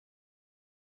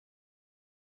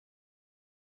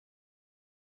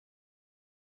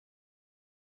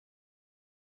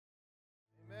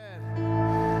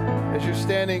As you're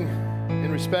standing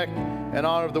in respect and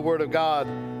honor of the Word of God,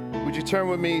 would you turn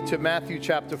with me to Matthew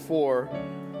chapter 4,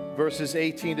 verses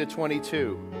 18 to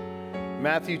 22.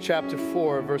 Matthew chapter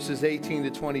 4, verses 18 to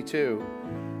 22.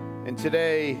 And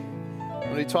today, I'm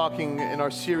going to be talking in our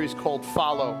series called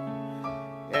Follow.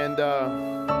 And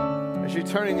as you're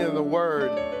turning into the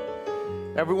Word,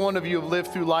 every one of you have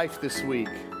lived through life this week.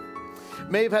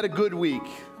 You may have had a good week.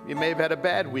 You may have had a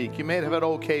bad week. You may have had an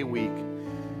okay week.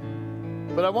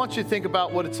 But I want you to think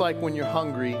about what it's like when you're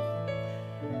hungry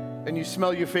and you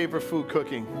smell your favorite food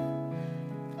cooking.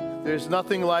 There's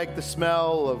nothing like the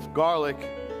smell of garlic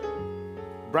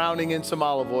browning in some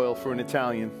olive oil for an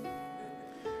Italian.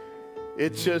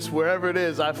 It's just wherever it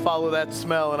is, I follow that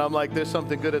smell and I'm like, there's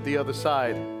something good at the other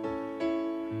side.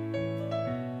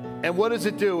 And what does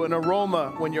it do? An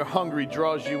aroma, when you're hungry,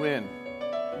 draws you in.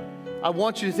 I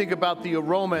want you to think about the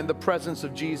aroma and the presence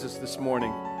of Jesus this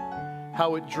morning,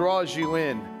 how it draws you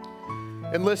in.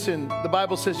 And listen, the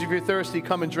Bible says if you're thirsty,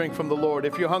 come and drink from the Lord.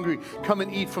 If you're hungry, come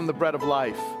and eat from the bread of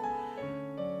life.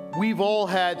 We've all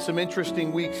had some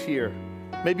interesting weeks here.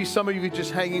 Maybe some of you are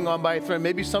just hanging on by a thread.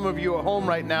 Maybe some of you are home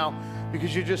right now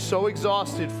because you're just so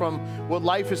exhausted from what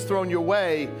life has thrown your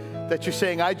way that you're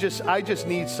saying, I just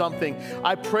need something.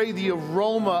 I pray the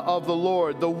aroma of the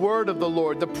Lord, the word of the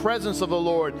Lord, the presence of the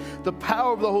Lord, the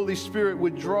power of the Holy Spirit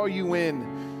would draw you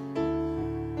in.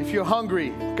 If you're hungry,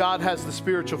 God has the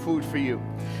spiritual food for you.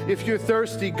 If you're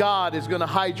thirsty, God is going to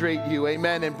hydrate you,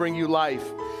 amen, and bring you life.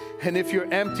 And if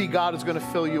you're empty, God is going to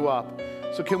fill you up.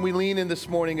 So can we lean in this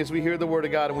morning as we hear the word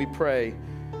of God and we pray?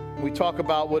 And we talk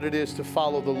about what it is to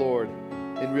follow the Lord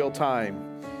in real time.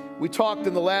 We talked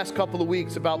in the last couple of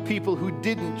weeks about people who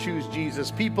didn't choose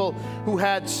Jesus, people who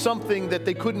had something that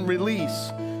they couldn't release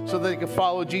so they could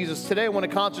follow Jesus. Today I want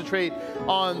to concentrate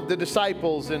on the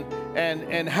disciples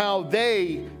and how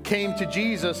they came to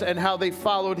Jesus and how they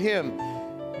followed him.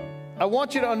 I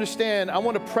want you to understand, I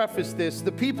want to preface this.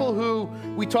 The people who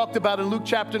we talked about in Luke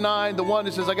chapter 9, the one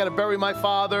that says, I got to bury my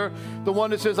father, the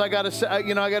one that says, I got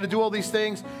to do all these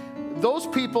things. Those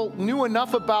people knew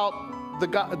enough about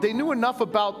they knew enough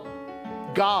about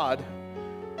God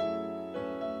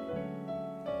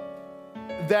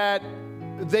that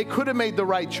they could have made the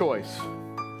right choice.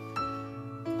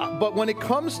 But when it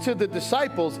comes to the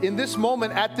disciples, in this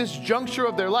moment, at this juncture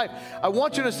of their life, I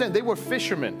want you to understand, they were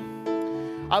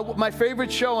fishermen. My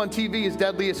favorite show on TV is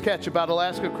Deadliest Catch, about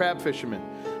Alaska crab fishermen.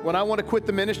 When I want to quit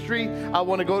the ministry, I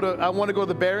want to go to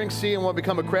the Bering Sea and want to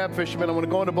become a crab fisherman. I want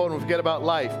to go on a boat and forget about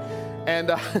life.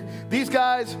 And these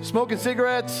guys smoking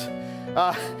cigarettes.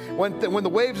 When the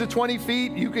waves are 20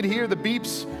 feet, you could hear the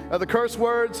beeps of the curse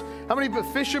words. How many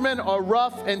fishermen are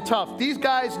rough and tough? These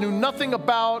guys knew nothing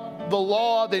about the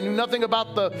law. They knew nothing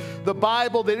about the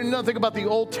Bible. They knew nothing about the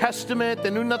Old Testament.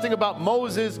 They knew nothing about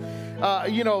Moses.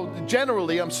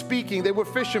 Generally, I'm speaking, they were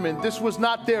fishermen. This was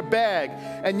not their bag.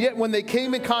 And yet when they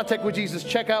came in contact with Jesus,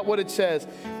 check out what it says.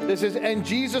 It says, and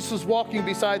Jesus was walking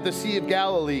beside the Sea of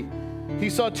Galilee. He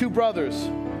saw two brothers,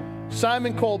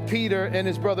 Simon called Peter and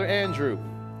his brother Andrew.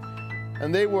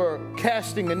 And they were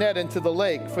casting a net into the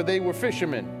lake, for they were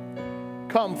fishermen.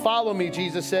 Come, follow me,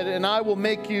 Jesus said, and I will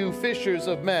make you fishers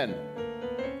of men.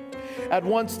 At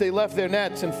once they left their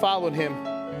nets and followed him.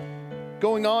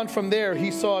 Going on from there,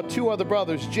 he saw two other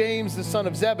brothers, James, the son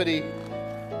of Zebedee,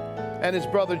 and his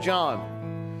brother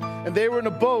John. And they were in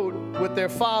a boat with their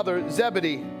father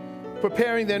Zebedee,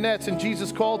 preparing their nets. And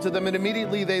Jesus called to them, and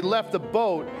immediately they left the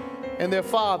boat and their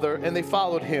father, and they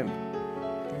followed him.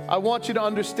 I want you to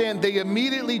understand, they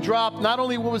immediately dropped not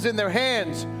only what was in their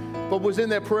hands, but was in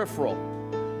their peripheral.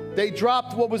 They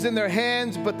dropped what was in their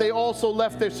hands, but they also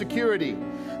left their security.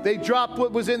 They dropped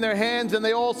what was in their hands, and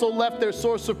they also left their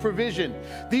source of provision.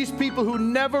 These people who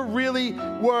never really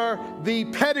were the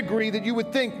pedigree that you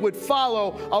would think would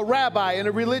follow a rabbi and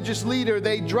a religious leader,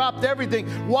 they dropped everything.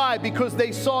 Why? Because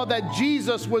they saw that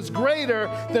Jesus was greater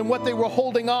than what they were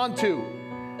holding on to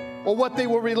or what they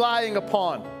were relying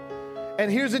upon. And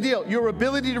here's the deal. Your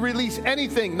ability to release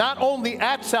anything, not only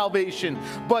at salvation,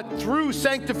 but through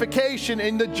sanctification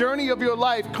in the journey of your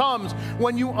life, comes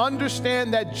when you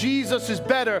understand that Jesus is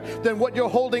better than what you're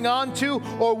holding on to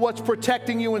or what's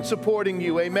protecting you and supporting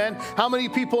you. Amen? How many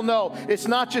people know it's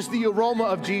not just the aroma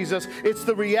of Jesus, it's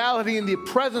the reality and the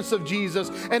presence of Jesus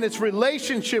and its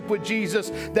relationship with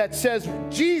Jesus that says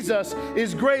Jesus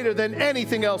is greater than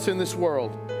anything else in this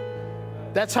world.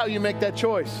 That's how you make that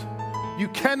choice. You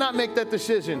cannot make that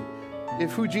decision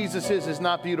if who Jesus is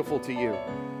not beautiful to you.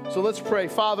 So let's pray.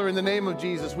 Father, in the name of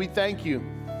Jesus, we thank you.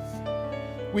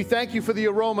 We thank you for the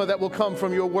aroma that will come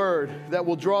from your word that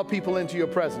will draw people into your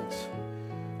presence.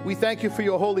 We thank you for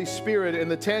your Holy Spirit and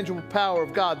the tangible power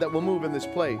of God that will move in this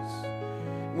place.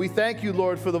 we thank you,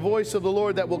 Lord, for the voice of the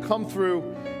Lord that will come through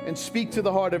and speak to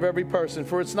the heart of every person.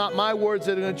 For it's not my words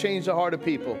that are going to change the heart of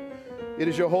people. It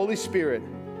is your Holy Spirit,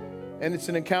 and it's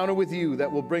an encounter with you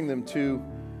that will bring them to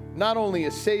not only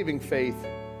a saving faith,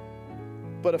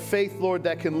 but a faith, Lord,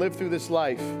 that can live through this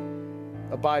life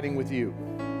abiding with you.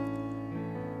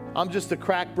 I'm just a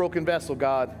cracked, broken vessel,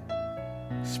 God.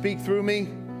 Speak through me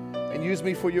and use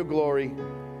me for your glory.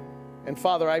 And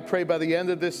Father, I pray by the end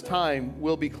of this time,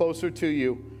 we'll be closer to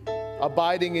you,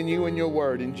 abiding in you and your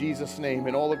word, in Jesus' name.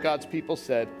 And all of God's people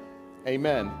said,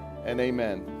 amen and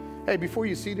amen. Hey, before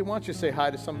you seated, why don't you say hi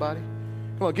to somebody?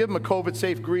 Come on, give them a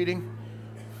COVID-safe greeting.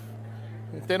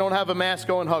 If they don't have a mask,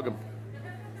 go and hug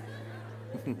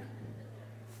them.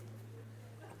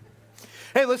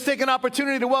 Hey, let's take an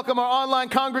opportunity to welcome our online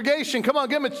congregation. Come on,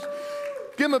 give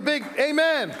them a big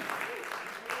amen.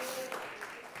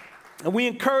 And we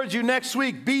encourage you next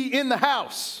week, be in the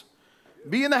house.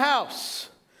 Be in the house.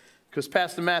 Because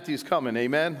Pastor Matthew's coming,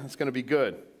 amen? It's going to be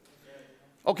good.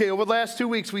 Okay, over the last 2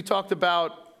 weeks, we talked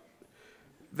about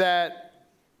that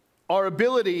our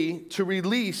ability to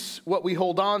release what we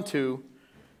hold on to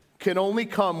can only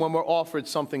come when we're offered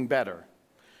something better.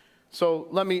 So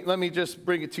let me just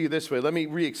bring it to you this way. Let me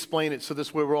re-explain it so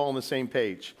this way we're all on the same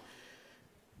page.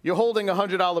 You're holding a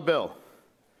 $100 bill.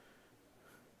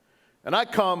 And I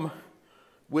come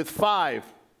with 5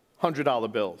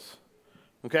 $100 bills.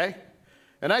 Okay?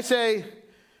 And I say,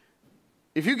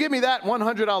 if you give me that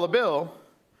 $100 bill,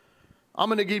 I'm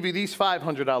going to give you these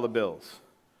 $500 bills.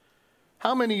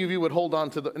 How many of you would hold on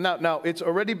to the... Now, it's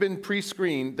already been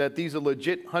pre-screened that these are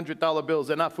legit $100 bills.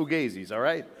 They're not fugazis, all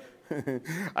right?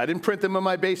 I didn't print them in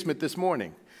my basement this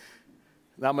morning.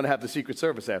 Now I'm going to have the Secret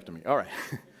Service after me. All right.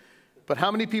 But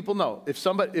how many people know? If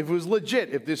it was legit,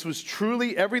 if this was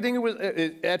truly everything it was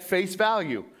at face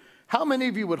value, how many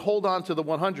of you would hold on to the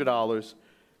 $100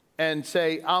 and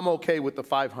say, I'm okay with the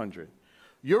 $500?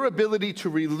 Your ability to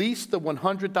release the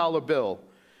 $100 bill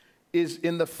is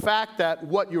in the fact that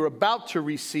what you're about to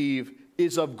receive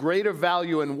is of greater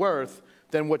value and worth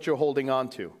than what you're holding on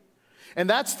to. And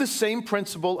that's the same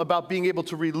principle about being able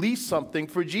to release something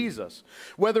for Jesus.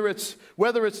 Whether it's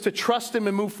to trust him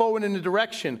and move forward in a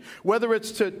direction, whether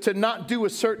it's to not do a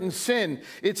certain sin,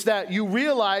 it's that you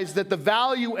realize that the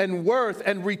value and worth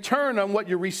and return on what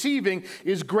you're receiving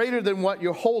is greater than what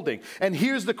you're holding. And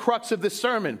here's the crux of this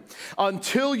sermon.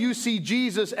 Until you see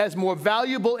Jesus as more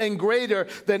valuable and greater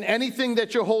than anything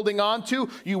that you're holding on to,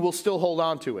 you will still hold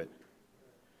on to it.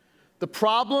 The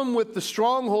problem with the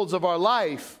strongholds of our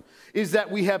life is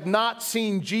that we have not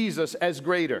seen Jesus as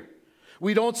greater.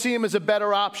 We don't see him as a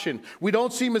better option. We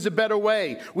don't see him as a better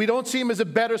way. We don't see him as a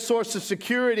better source of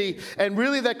security. And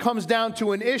really that comes down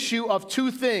to an issue of two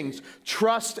things,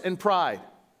 trust and pride.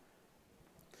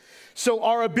 So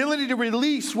our ability to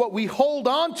release what we hold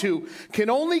on to can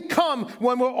only come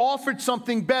when we're offered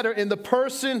something better in the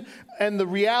person and the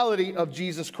reality of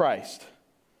Jesus Christ.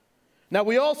 Now,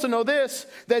 we also know this,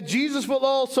 that Jesus will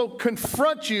also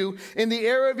confront you in the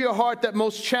area of your heart that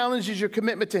most challenges your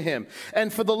commitment to him.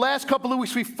 And for the last couple of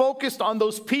weeks, we focused on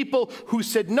those people who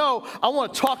said no. I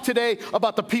want to talk today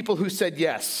about the people who said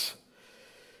yes.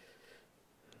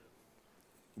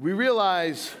 We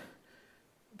realize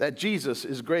that Jesus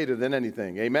is greater than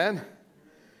anything. Amen?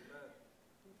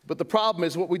 But the problem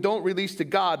is what we don't release to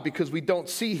God because we don't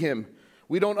see him.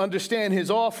 We don't understand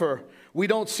his offer. We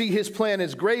don't see his plan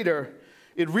as greater.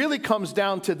 It really comes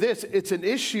down to this. It's an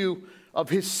issue of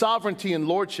his sovereignty and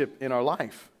lordship in our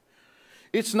life.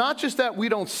 It's not just that we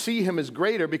don't see him as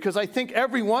greater, because I think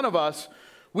every one of us,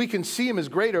 we can see him as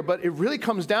greater, but it really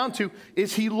comes down to,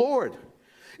 is he Lord?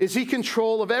 Is he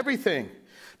control of everything?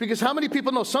 Because how many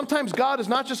people know sometimes God is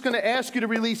not just going to ask you to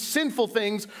release sinful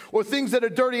things or things that are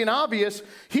dirty and obvious.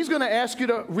 He's going to ask you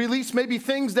to release maybe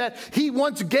things that he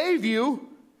once gave you,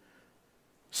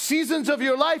 seasons of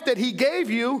your life that he gave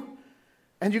you,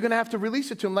 and you're going to have to release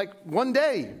it to him. Like one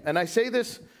day, and I say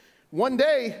this, one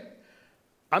day,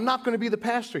 I'm not going to be the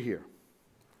pastor here.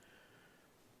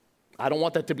 I don't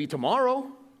want that to be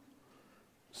tomorrow.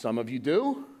 Some of you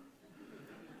do.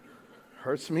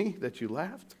 Hurts me that you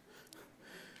laughed.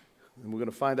 And we're going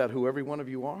to find out who every one of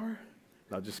you are.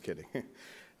 No, just kidding.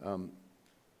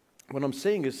 What I'm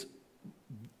saying is,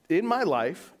 in my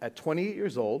life, at 28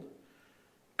 years old,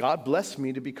 God blessed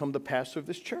me to become the pastor of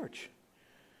this church.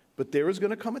 But there is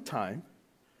going to come a time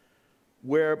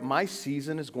where my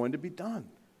season is going to be done.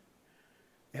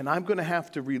 And I'm going to have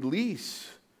to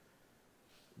release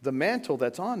the mantle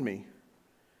that's on me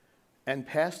and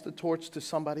pass the torch to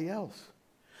somebody else.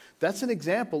 That's an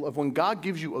example of when God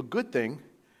gives you a good thing,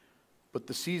 but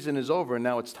the season is over and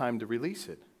now it's time to release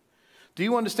it. Do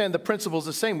you understand the principle's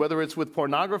the same, whether it's with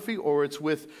pornography or it's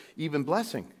with even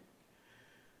blessing?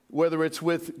 Whether it's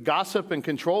with gossip and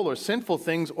control or sinful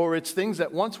things, or it's things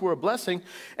that once were a blessing.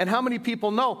 And how many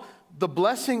people know the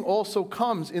blessing also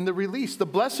comes in the release? The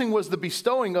blessing was the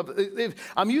bestowing of,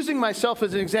 I'm using myself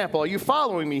as an example. Are you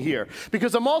following me here?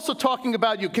 Because I'm also talking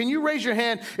about you. Can you raise your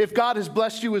hand if God has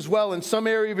blessed you as well in some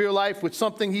area of your life with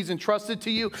something he's entrusted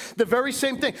to you? The very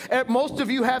same thing. Most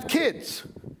of you have kids.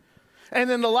 And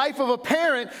in the life of a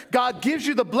parent, God gives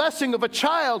you the blessing of a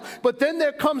child, but then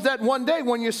there comes that one day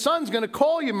when your son's going to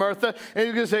call you, Martha, and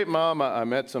you're going to say, Mom, I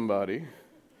met somebody.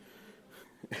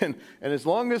 And as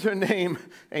long as her name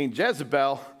ain't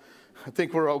Jezebel, I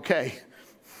think we're okay,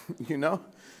 you know?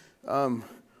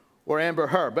 Or Amber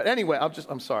Heard. But anyway,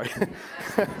 I'm sorry.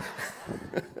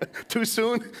 Too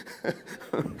soon?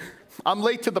 I'm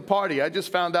late to the party. I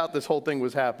just found out this whole thing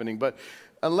was happening. But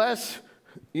unless,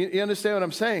 you understand what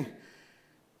I'm saying?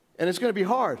 And it's going to be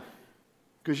hard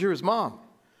because you're his mom.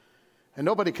 And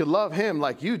nobody can love him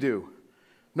like you do.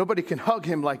 Nobody can hug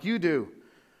him like you do.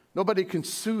 Nobody can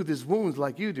soothe his wounds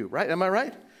like you do, right? Am I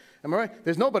right? Am I right?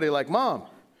 There's nobody like mom.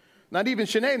 Not even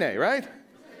Shanae, right?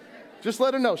 Just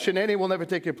let her know. Shanae will never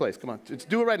take your place. Come on, let's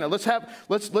do it right now. Let's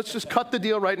just cut the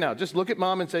deal right now. Just look at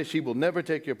mom and say, she will never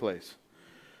take your place.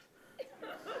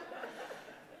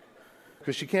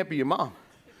 Because she can't be your mom.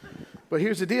 But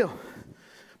here's the deal.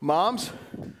 Moms,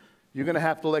 you're going to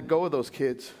have to let go of those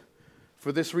kids.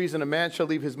 For this reason, a man shall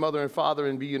leave his mother and father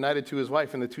and be united to his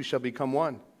wife, and the two shall become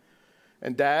one.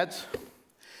 And dads,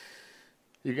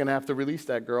 you're going to have to release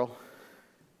that girl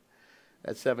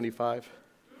at 75.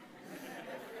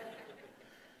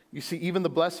 You see, even the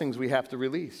blessings we have to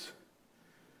release.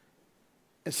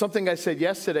 It's something I said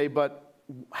yesterday, but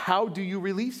how do you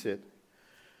release it?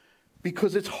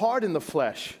 Because it's hard in the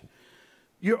flesh.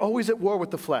 You're always at war with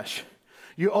the flesh.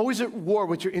 You're always at war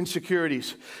with your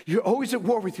insecurities. You're always at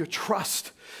war with your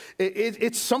trust.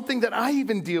 It's something that I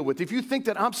even deal with. If you think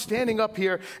that I'm standing up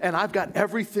here and I've got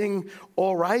everything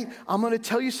all right, I'm going to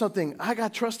tell you something. I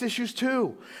got trust issues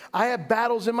too. I have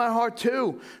battles in my heart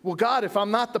too. Well, God, if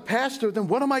I'm not the pastor, then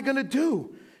what am I going to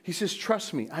do? He says,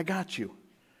 trust me, I got you.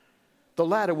 The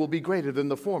latter will be greater than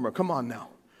the former. Come on now.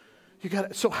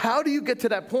 So how do you get to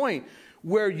that point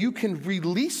where you can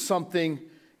release something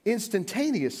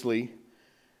instantaneously?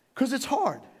 Because it's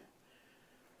hard.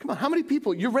 Come on, how many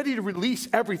people, you're ready to release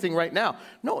everything right now?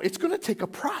 No, it's going to take a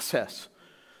process.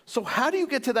 So how do you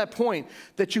get to that point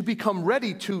that you become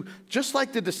ready to, just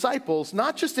like the disciples,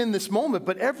 not just in this moment,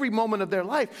 but every moment of their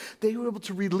life, they were able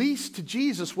to release to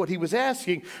Jesus what he was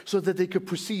asking so that they could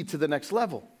proceed to the next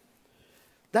level?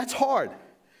 That's hard.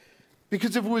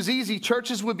 Because if it was easy,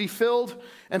 churches would be filled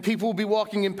and people would be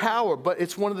walking in power. But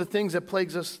it's one of the things that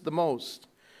plagues us the most.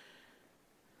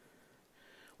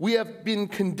 We have been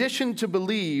conditioned to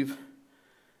believe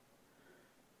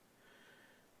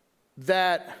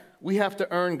that we have to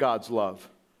earn God's love.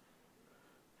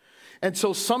 And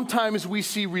so sometimes we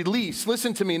see release,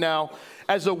 listen to me now,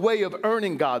 as a way of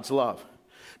earning God's love.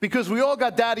 Because we all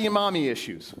got daddy and mommy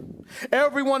issues.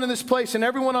 Everyone in this place and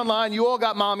everyone online, you all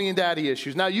got mommy and daddy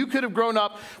issues. Now, you could have grown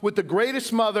up with the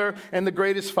greatest mother and the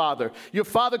greatest father. Your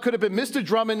father could have been Mr.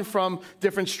 Drummond from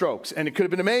Different Strokes, and it could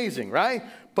have been amazing, right?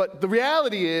 But the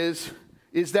reality is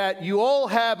that you all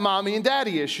have mommy and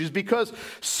daddy issues because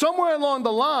somewhere along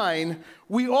the line,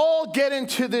 we all get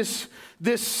into this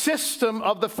system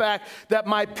of the fact that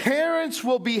my parents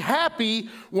will be happy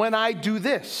when I do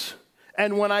this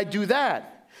and when I do that.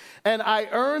 And I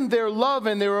earn their love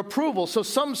and their approval. So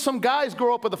some guys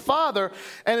grow up with a father,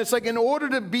 and it's like in order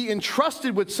to be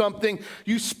entrusted with something,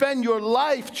 you spend your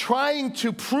life trying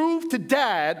to prove to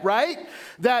dad, right,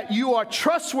 that you are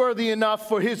trustworthy enough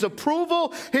for his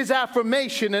approval, his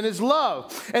affirmation, and his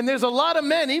love. And there's a lot of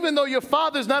men, even though your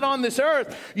father's not on this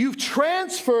earth, you've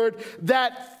transferred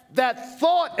that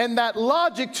thought and that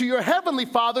logic to your heavenly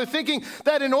Father, thinking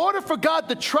that in order for God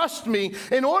to trust me,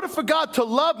 in order for God to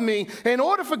love me, in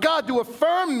order for God to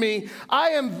affirm me, I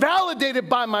am validated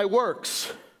by my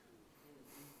works.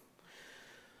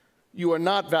 You are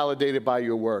not validated by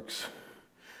your works.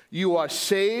 You are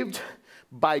saved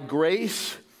by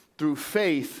grace through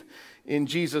faith in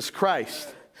Jesus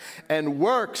Christ. And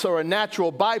works are a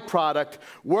natural byproduct.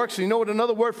 Works, you know what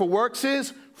another word for works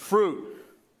is? Fruit.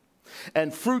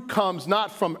 And fruit comes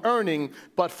not from earning,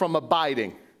 but from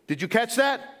abiding. Did you catch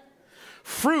that?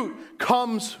 Fruit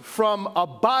comes from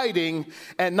abiding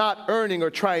and not earning or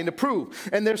trying to prove.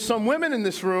 And there's some women in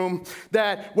this room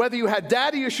that whether you had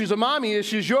daddy issues or mommy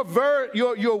issues, your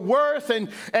worth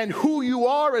and who you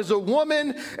are as a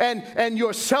woman and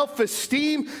your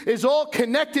self-esteem is all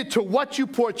connected to what you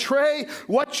portray,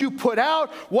 what you put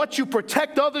out, what you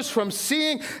protect others from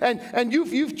seeing. And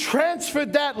you've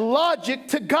transferred that logic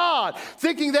to God,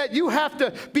 thinking that you have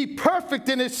to be perfect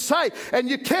in His sight and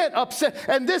you can't upset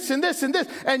and this and this and this.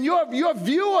 And your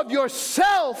view of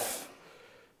yourself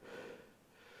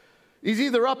is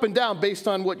either up and down based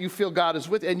on what you feel God is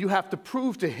with, and you have to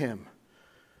prove to Him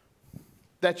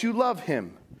that you love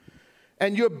Him,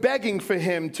 and you're begging for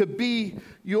Him to be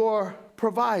your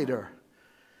provider.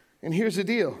 And here's the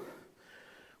deal.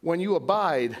 When you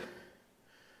abide,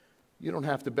 you don't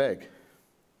have to beg.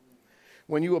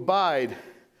 When you abide,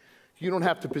 you don't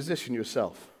have to position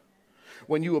yourself.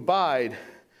 When you abide,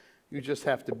 you just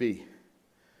have to be.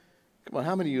 Come on,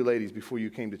 how many of you ladies, before you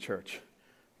came to church,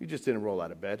 you just didn't roll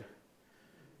out of bed?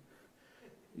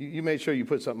 You made sure you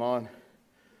put something on.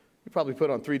 You probably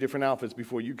put on 3 different outfits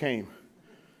before you came.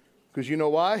 Because you know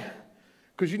why?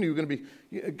 Because you knew you were going to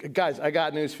be... Guys, I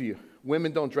got news for you.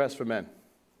 Women don't dress for men.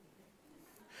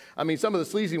 I mean, some of the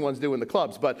sleazy ones do in the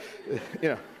clubs, but, you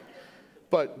know.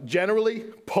 But generally,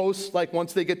 like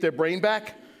once they get their brain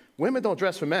back, women don't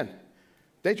dress for men.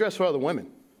 They dress for other women.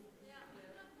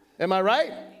 Am I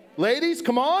right? Ladies,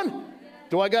 come on.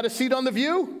 Do I got a seat on The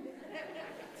View?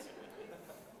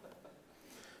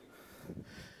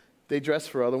 They dress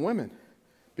for other women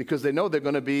because they know they're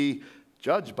going to be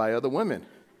judged by other women.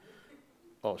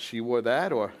 Oh, she wore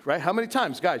that, or, right? How many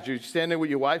times, guys, you stand there with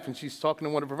your wife and she's talking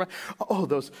to one of her friends, oh,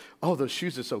 those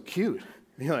shoes are so cute.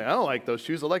 And you're like, I don't like those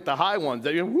shoes. I like the high ones.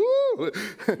 Woo!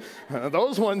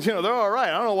 Those ones, they're all right.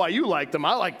 I don't know why you like them.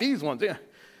 I like these ones. Yeah.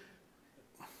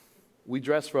 We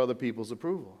dress for other people's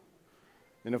approval.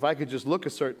 And if I could just look a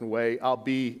certain way, I'll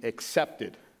be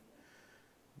accepted.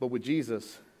 But with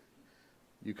Jesus,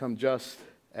 you come just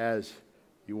as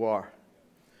you are.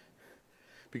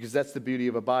 Because that's the beauty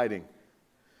of abiding.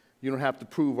 You don't have to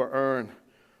prove or earn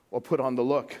or put on the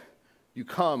look. You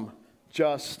come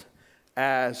just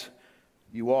as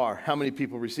you are. How many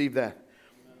people receive that?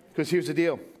 Because here's the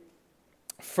deal.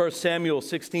 1 Samuel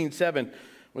 16:7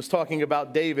 was talking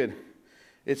about David.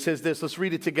 It says this. Let's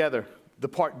read it together. The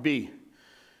part B.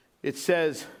 It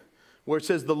says, where it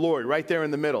says the Lord, right there in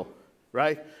the middle,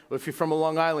 right? Or if you're from a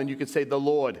Long Island, you could say the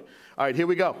Lord. All right, here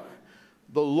we go.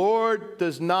 The Lord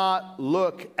does not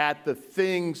look at the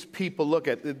things people look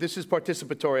at. This is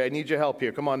participatory. I need your help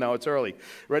here. Come on now, it's early.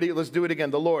 Ready? Let's do it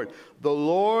again. The Lord. The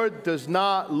Lord does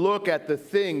not look at the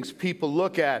things people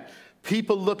look at.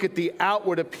 People look at the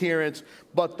outward appearance,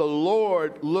 but the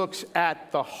Lord looks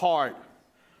at the heart.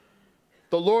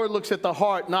 The Lord looks at the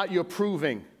heart, not your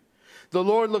proving. The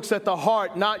Lord looks at the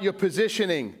heart, not your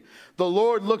positioning. The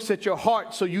Lord looks at your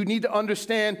heart, so you need to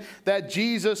understand that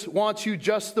Jesus wants you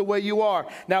just the way you are.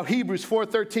 Now, Hebrews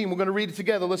 4:13, we're going to read it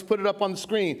together. Let's put it up on the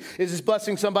screen. Is this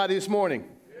blessing somebody this morning?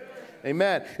 Yes.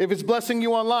 Amen. If it's blessing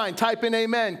you online, type in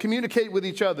amen. Communicate with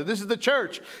each other. This is the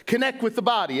church. Connect with the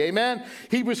body. Amen.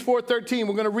 Hebrews 4:13,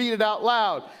 we're going to read it out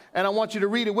loud, and I want you to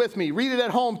read it with me. Read it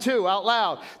at home, too, out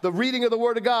loud. The reading of the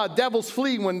Word of God. Devils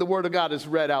flee when the Word of God is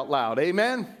read out loud.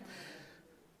 Amen.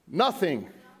 Nothing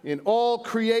in all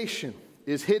creation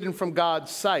is hidden from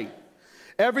God's sight.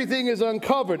 Everything is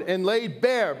uncovered and laid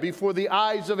bare before the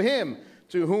eyes of Him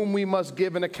to whom we must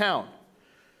give an account.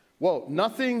 Whoa,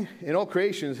 nothing in all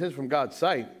creation is hidden from God's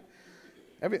sight.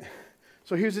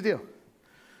 So here's the deal.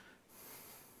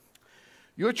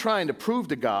 You're trying to prove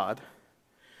to God.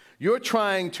 You're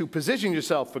trying to position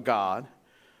yourself for God.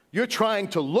 You're trying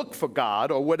to look for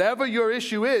God, or whatever your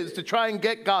issue is, to try and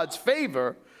get God's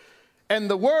favor. And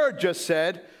the Word just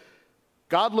said,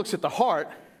 God looks at the heart,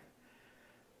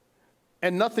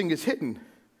 and nothing is hidden.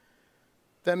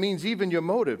 That means even your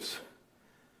motives.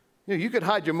 You could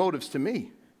hide your motives to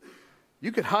me.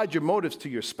 You could hide your motives to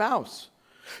your spouse.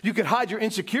 You could hide your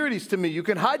insecurities to me. You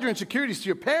can hide your insecurities to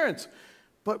your parents.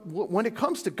 But when it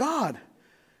comes to God,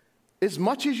 as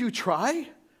much as you try,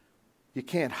 you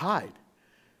can't hide.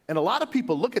 And a lot of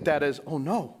people look at that as, oh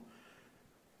no.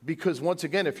 Because once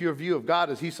again, if your view of God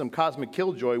is He's some cosmic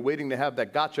killjoy waiting to have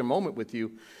that gotcha moment with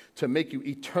you to make you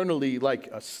eternally like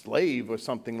a slave or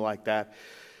something like that,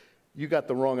 you got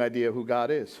the wrong idea of who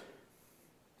God is.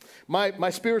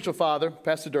 My spiritual father,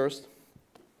 Pastor Durst,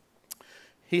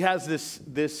 he has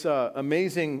this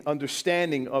amazing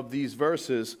understanding of these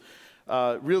verses.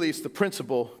 Really, it's the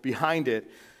principle behind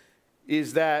it,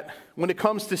 is that when it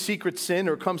comes to secret sin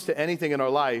or comes to anything in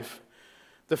our life,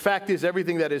 the fact is,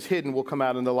 everything that is hidden will come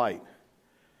out in the light.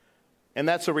 And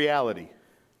that's a reality.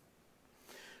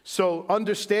 So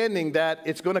understanding that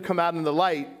it's going to come out in the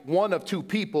light, one of two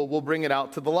people will bring it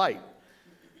out to the light.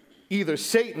 Either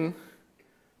Satan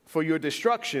for your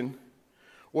destruction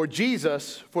or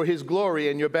Jesus for his glory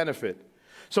and your benefit.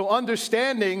 So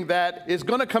understanding that it's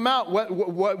going to come out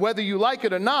whether you like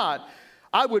it or not,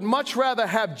 I would much rather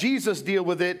have Jesus deal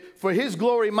with it for his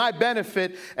glory, my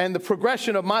benefit, and the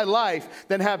progression of my life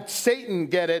than have Satan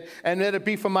get it and let it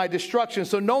be for my destruction.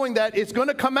 So knowing that it's going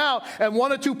to come out and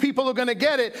one or two people are going to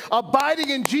get it, abiding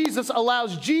in Jesus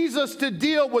allows Jesus to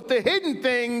deal with the hidden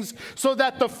things so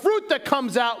that the fruit that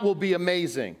comes out will be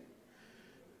amazing.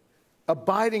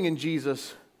 Abiding in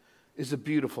Jesus is a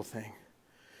beautiful thing.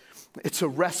 It's a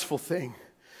restful thing.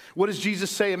 What does Jesus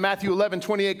say in Matthew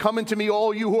 11:28? Come unto me,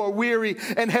 all you who are weary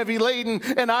and heavy laden,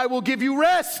 and I will give you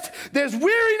rest. There's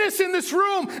weariness in this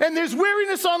room, and there's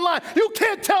weariness online. You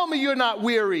can't tell me you're not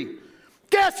weary.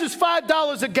 Gas is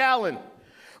 $5 a gallon.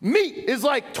 Meat is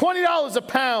like $20 a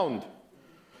pound.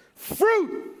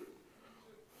 Fruit,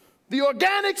 the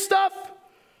organic stuff,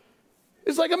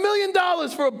 is like $1 million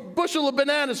for a bushel of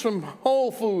bananas from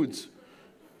Whole Foods.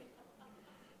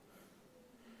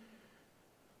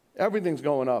 Everything's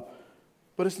going up.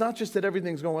 But it's not just that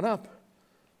everything's going up.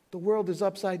 The world is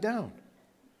upside down.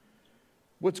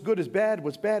 What's good is bad.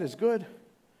 What's bad is good.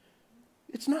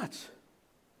 It's nuts.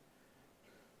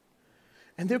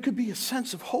 And there could be a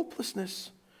sense of hopelessness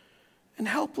and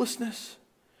helplessness.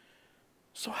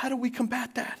 So how do we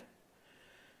combat that?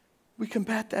 We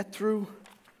combat that through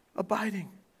abiding.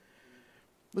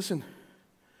 Listen,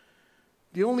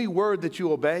 the only word that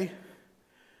you obey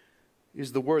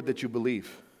is the word that you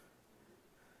believe.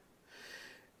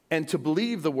 And to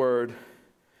believe the word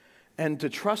and to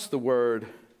trust the word,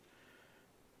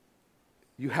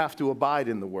 you have to abide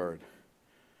in the word.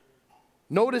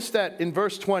 Notice that in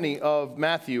verse 20 of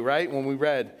Matthew, right, when we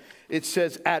read, it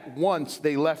says, at once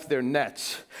they left their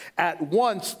nets. At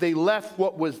once they left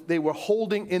what they were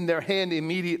holding in their hand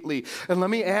immediately. And let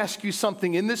me ask you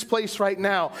something. In this place right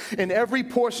now, in every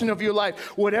portion of your life,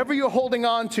 whatever you're holding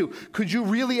on to, could you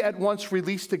really at once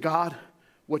release to God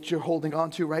what you're holding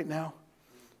on to right now?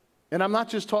 And I'm not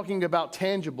just talking about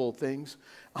tangible things.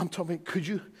 I'm talking,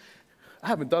 I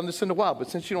haven't done this in a while, but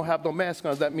since you don't have no mask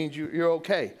on, that means you're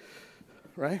okay,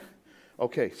 right?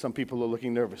 Okay, some people are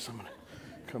looking nervous. I'm going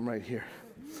to come right here.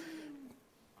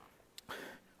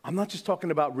 I'm not just talking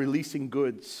about releasing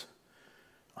goods.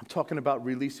 I'm talking about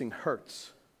releasing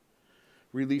hurts,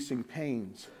 releasing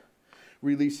pains,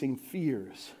 releasing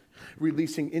fears,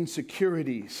 releasing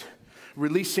insecurities,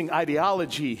 releasing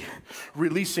ideology,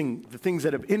 releasing the things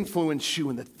that have influenced you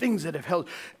and the things that have held.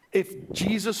 If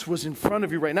Jesus was in front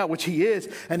of you right now, which he is,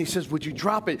 and he says, would you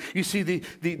drop it? You see, the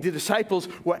disciples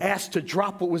were asked to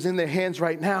drop what was in their hands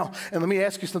right now. And let me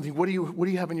ask you something. What do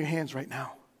you have in your hands right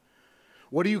now?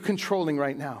 What are you controlling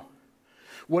right now?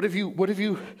 What have you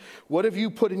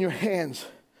put in your hands?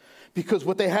 Because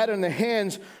what they had in their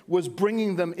hands was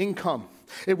bringing them income.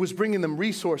 It was bringing them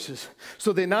resources.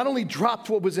 So they not only dropped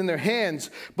what was in their hands,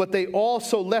 but they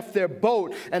also left their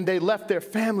boat and they left their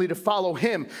family to follow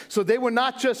him. So they were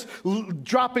not just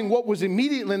dropping what was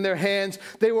immediately in their hands.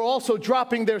 They were also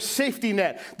dropping their safety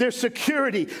net, their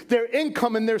security, their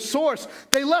income, and their source.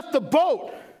 They left the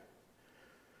boat.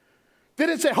 They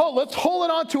didn't say, oh, let's hold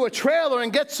it onto a trailer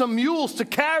and get some mules to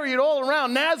carry it all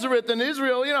around Nazareth and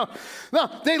Israel, No,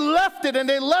 they left it and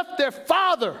they left their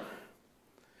father.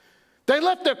 They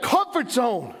left their comfort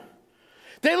zone.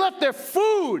 They left their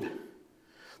food.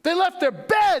 They left their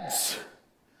beds.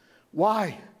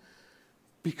 Why?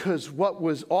 Because what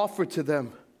was offered to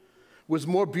them was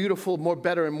more beautiful, more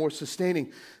better, and more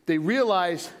sustaining. They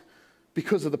realized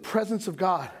because of the presence of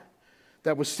God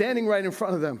that was standing right in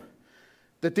front of them,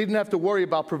 that they didn't have to worry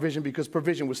about provision because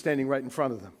provision was standing right in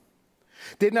front of them.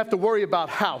 They didn't have to worry about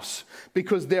house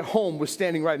because their home was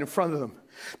standing right in front of them.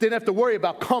 They didn't have to worry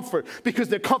about comfort because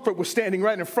their comfort was standing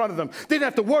right in front of them. They didn't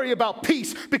have to worry about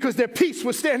peace because their peace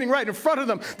was standing right in front of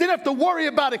them. They didn't have to worry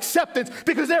about acceptance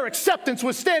because their acceptance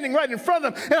was standing right in front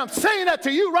of them. And I'm saying that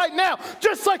to you right now,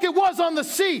 just like it was on the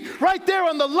sea, right there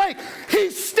on the lake.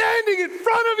 He's standing in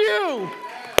front of you.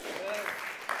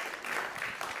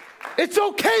 It's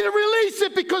okay to release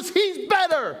it because he's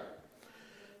better.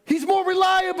 He's more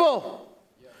reliable.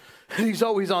 And he's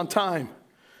always on time.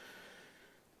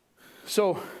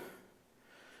 So,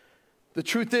 the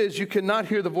truth is, you cannot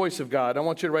hear the voice of God. I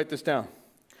want you to write this down.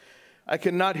 I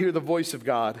cannot hear the voice of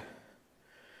God.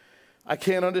 I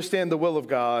can't understand the will of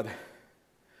God.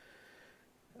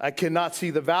 I cannot see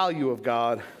the value of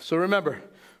God. So remember,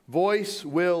 voice,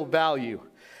 will, value.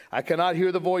 I cannot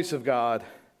hear the voice of God.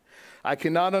 I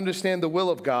cannot understand the will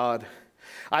of God.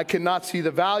 I cannot see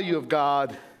the value of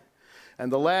God.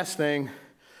 And the last thing,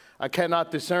 I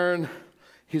cannot discern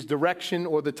his direction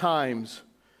or the times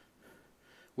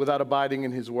without abiding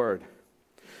in his word.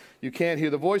 You can't hear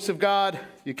the voice of God.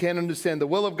 You can't understand the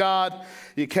will of God.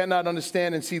 You cannot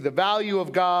understand and see the value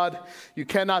of God. You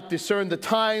cannot discern the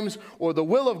times or the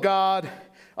will of God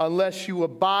unless you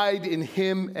abide in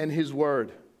him and his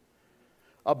word.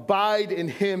 Abide in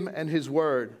him and his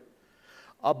word.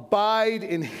 Abide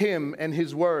in him and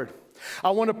his word.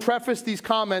 I want to preface these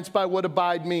comments by what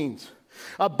abide means.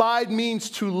 Abide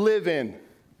means to live in.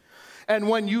 And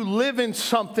when you live in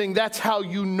something, that's how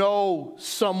you know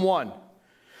someone.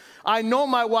 I know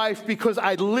my wife because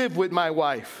I live with my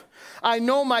wife. I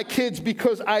know my kids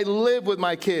because I live with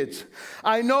my kids.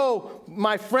 I know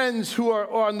my friends who are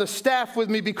on the staff with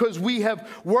me because we have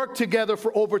worked together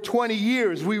for over 20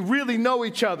 years. We really know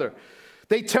each other.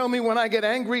 They tell me when I get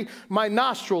angry, my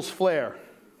nostrils flare.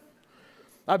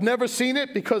 I've never seen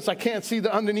it because I can't see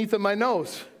the underneath of my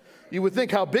nose. You would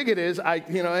think how big it is.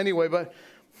 Anyway, but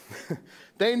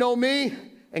they know me,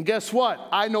 and guess what?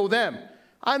 I know them.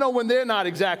 I know when they're not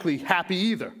exactly happy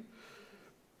either.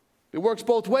 It works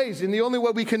both ways, and the only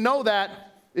way we can know that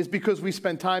is because we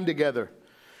spend time together.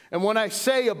 And when I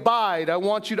say abide, I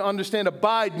want you to understand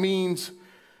abide means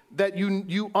that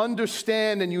you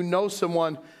understand and you know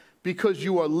someone because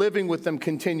you are living with them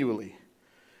continually.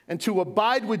 And to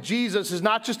abide with Jesus is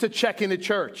not just to check in at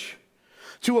church.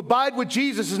 To abide with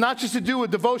Jesus is not just to do a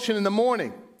devotion in the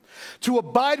morning. To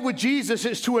abide with Jesus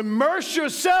is to immerse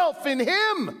yourself in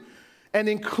him and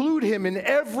include him in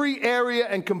every area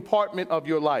and compartment of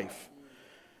your life.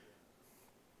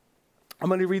 I'm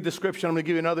going to read the scripture. I'm going to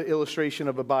give you another illustration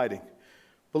of abiding.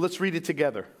 But let's read it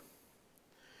together.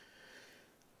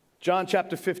 John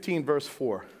chapter 15, verse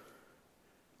 4.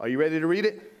 Are you ready to read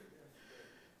it?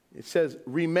 It says,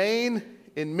 "Remain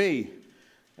in me,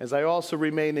 as I also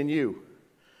remain in you.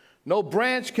 No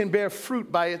branch can bear fruit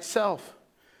by itself.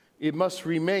 It must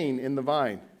remain in the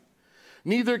vine.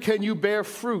 Neither can you bear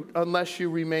fruit unless you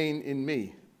remain in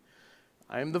me.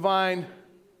 I am the vine,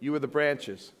 you are the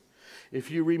branches.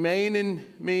 If you remain in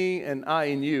me and I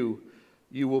in you,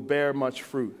 you will bear much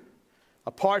fruit.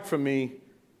 Apart from me,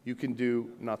 you can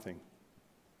do nothing.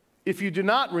 If you do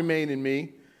not remain in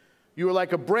me, you are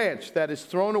like a branch that is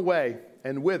thrown away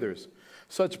and withers.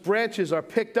 Such branches are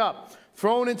picked up,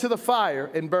 thrown into the fire,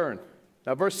 and burned."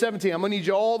 Now, verse 17, I'm going to need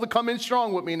you all to come in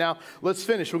strong with me now. Let's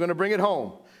finish. We're going to bring it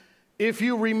home. "If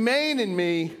you remain in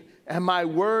me and my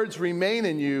words remain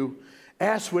in you,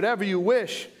 ask whatever you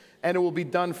wish, and it will be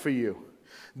done for you.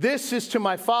 This is to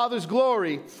my Father's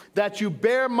glory, that you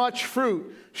bear much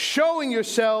fruit, showing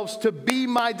yourselves to be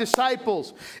my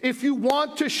disciples." If you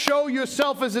want to show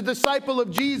yourself as a disciple of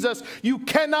Jesus, you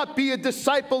cannot be a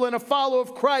disciple and a follower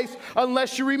of Christ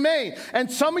unless you remain.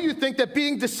 And some of you think that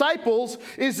being disciples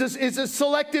is a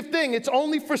selective thing. It's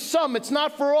only for some. It's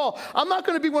not for all. I'm not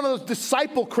going to be one of those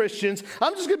disciple Christians.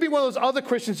 I'm just going to be one of those other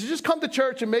Christians who just come to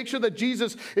church and make sure that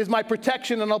Jesus is my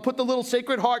protection, and I'll put the little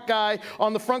Sacred Heart guy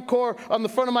on the front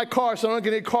of my car so I don't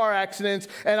get in car accidents,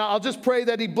 and I'll just pray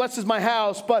that he blesses my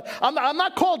house. But I'm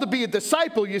not called to be a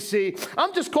disciple, you see.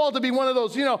 I'm just called to be one of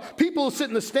those, people who sit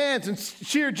in the stands and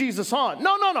cheer Jesus on.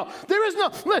 No. There is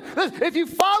no. If you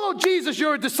follow Jesus,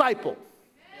 you're a disciple.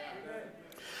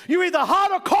 You're either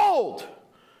hot or cold.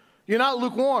 You're not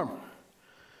lukewarm.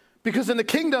 Because in the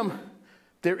kingdom,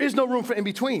 there is no room for in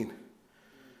between.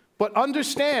 But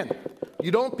understand,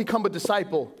 you don't become a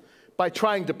disciple by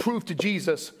trying to prove to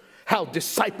Jesus how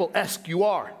disciple-esque you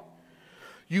are.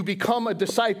 You become a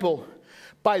disciple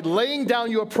by laying down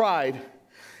your pride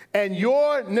and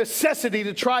your necessity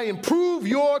to try and prove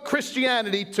your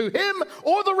Christianity to him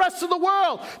or the rest of the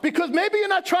world. Because maybe you're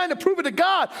not trying to prove it to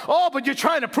God. But you're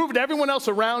trying to prove it to everyone else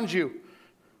around you.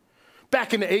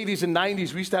 Back in the 80s and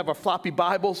 90s, we used to have our floppy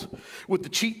Bibles with the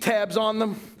cheat tabs on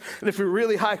them. And if you're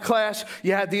really high class,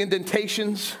 you had the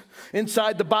indentations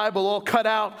inside the Bible all cut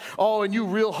out. And you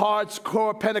real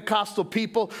hardcore Pentecostal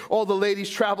people, all the ladies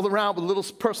traveled around with a little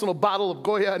personal bottle of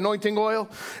Goya anointing oil.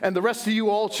 And the rest of you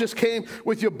all just came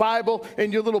with your Bible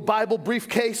in your little Bible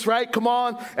briefcase, right? Come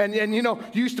on. And you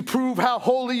used to prove how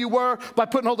holy you were by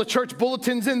putting all the church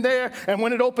bulletins in there. And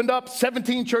when it opened up,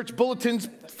 17 church bulletins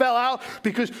fell out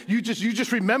because you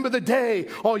just remember the day.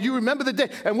 You remember the day.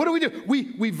 And what do?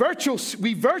 We virtue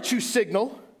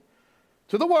signal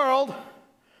to the world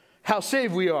how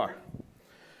saved we are.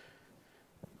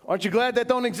 Aren't you glad that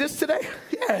don't exist today?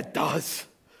 Yeah, it does.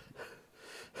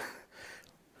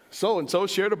 So-and-so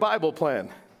shared a Bible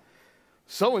plan.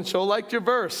 So-and-so liked your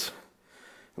verse.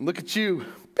 And look at you.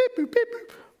 Beep, boop, beep,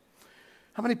 boop.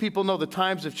 How many people know the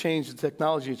times have changed, the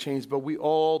technology has changed, but we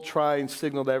all try and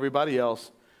signal to everybody else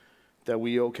that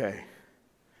we okay,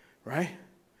 right?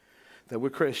 That we're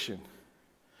Christian.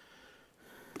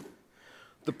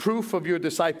 The proof of your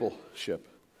discipleship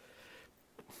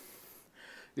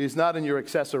is not in your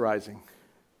accessorizing.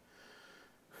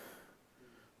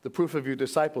 The proof of your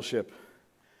discipleship,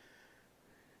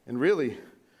 and really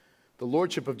the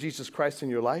lordship of Jesus Christ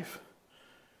in your life,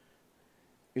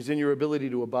 is in your ability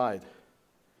to abide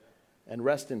and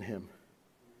rest in him.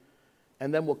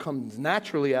 And then what comes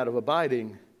naturally out of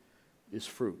abiding is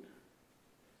fruit.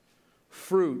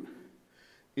 Fruit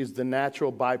is the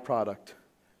natural byproduct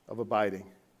of abiding.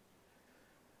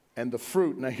 And the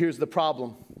fruit, now here's the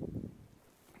problem.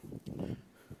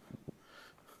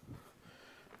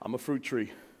 I'm a fruit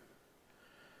tree.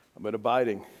 I'm at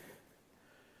abiding.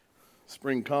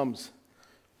 Spring comes,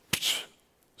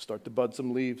 start to bud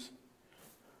some leaves.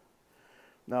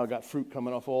 Now I got fruit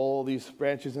coming off all these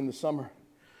branches in the summer.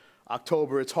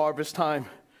 October, it's harvest time,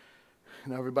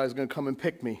 and everybody's going to come and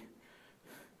pick me.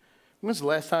 When's the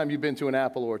last time you've been to an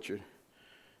apple orchard?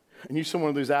 And you saw one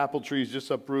of those apple trees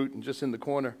just uproot and just in the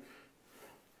corner.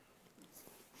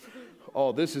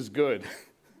 Oh, this is good.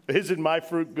 Isn't my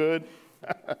fruit good?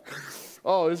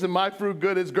 Oh, isn't my fruit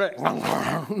good? It's great.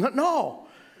 No.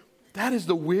 That is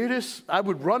the weirdest. I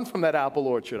would run from that apple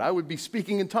orchard. I would be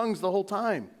speaking in tongues the whole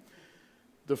time.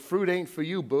 The fruit ain't for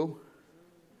you, boo.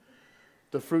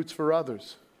 The fruit's for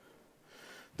others.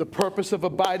 The purpose of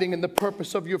abiding and the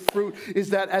purpose of your fruit is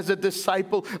that as a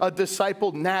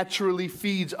disciple naturally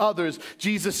feeds others.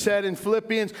 Jesus said in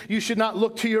Philippians, you should not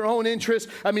look to your own interest.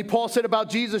 Paul said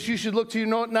about Jesus, you should look to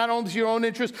not only to your own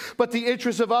interest, but the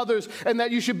interest of others, and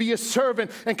that you should be a servant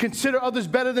and consider others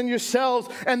better than yourselves.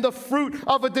 And the fruit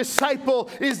of a disciple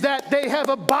is that they have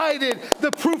abided.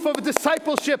 The proof of a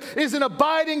discipleship is an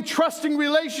abiding, trusting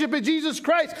relationship in Jesus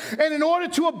Christ. And in order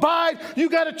to abide, you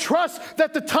got to trust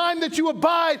that the time that you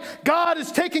abide, God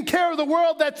is taking care of the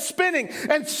world that's spinning.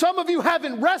 And some of you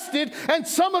haven't rested, and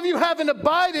some of you haven't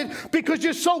abided because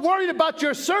you're so worried about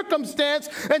your circumstance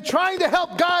and trying to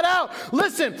help God out.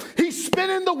 Listen, he's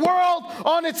spinning the world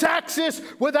on its axis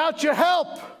without your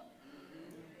help.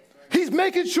 He's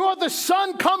making sure the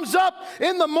sun comes up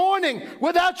in the morning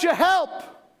without your help.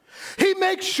 He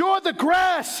makes sure the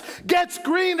grass gets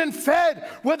green and fed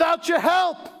without your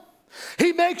help.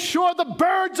 He makes sure the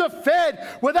birds are fed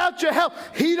without your help.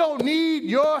 He don't need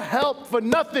your help for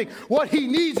nothing. What he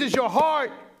needs is your heart.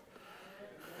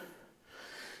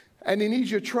 And he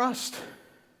needs your trust.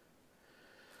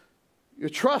 Your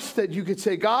trust that you could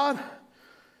say, God,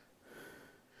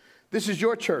 this is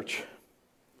your church.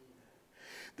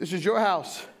 This is your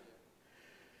house.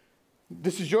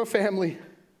 This is your family.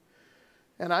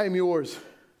 And I am yours.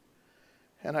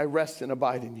 And I rest and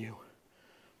abide in you.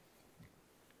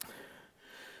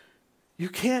 You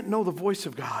can't know the voice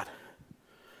of God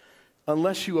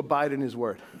unless you abide in his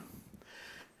word.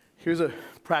 Here's a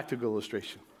practical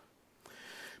illustration.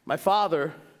 My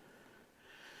father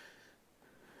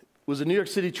was a New York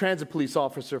City Transit Police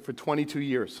officer for 22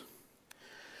 years.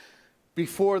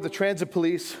 Before the Transit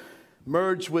Police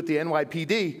merged with the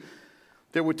NYPD,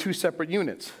 there were two separate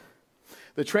units.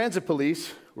 The Transit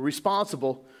Police were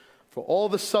responsible for all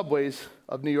the subways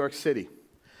of New York City.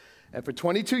 And for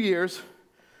 22 years,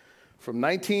 from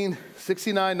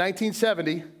 1969,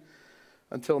 1970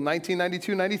 until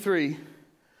 1992, 93,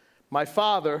 my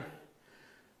father,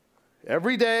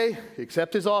 every day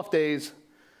except his off days,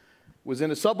 was in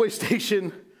a subway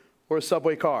station or a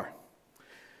subway car.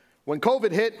 When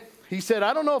COVID hit, he said,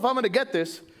 I don't know if I'm going to get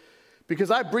this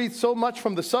because I breathe so much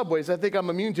from the subways, I think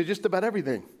I'm immune to just about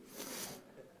everything.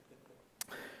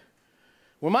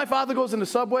 When my father goes into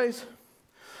subways,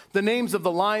 the names of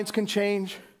the lines can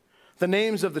change. The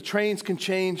names of the trains can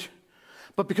change.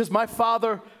 But because my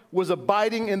father was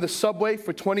abiding in the subway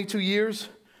for 22 years,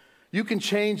 you can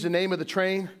change the name of the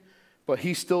train, but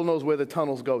he still knows where the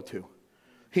tunnels go to.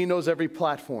 He knows every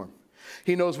platform.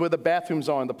 He knows where the bathrooms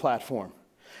are on the platform.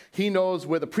 He knows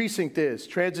where the precinct is.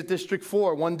 Transit District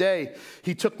 4, one day,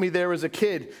 he took me there as a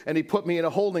kid, and he put me in a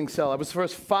holding cell. I was the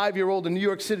first 5-year-old in New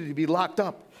York City to be locked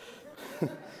up.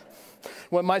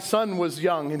 When my son was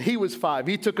young and he was 5,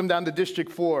 he took him down to District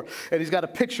 4, and he's got a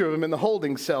picture of him in the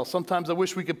holding cell. Sometimes I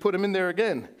wish we could put him in there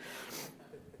again.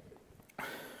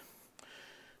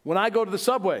 When I go to the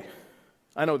subway,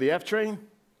 I know the F train,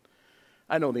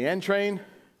 I know the N train,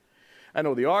 I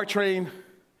know the R train,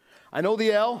 I know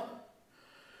the L,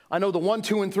 I know the 1,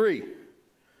 2, and 3.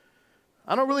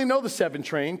 I don't really know the 7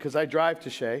 train because I drive to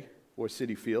Shea or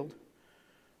Citi Field.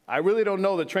 I really don't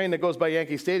know the train that goes by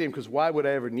Yankee Stadium because why would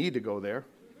I ever need to go there?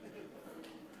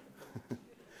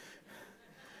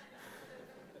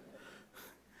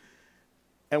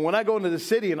 And when I go into the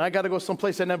city and I got to go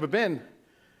someplace I've never been,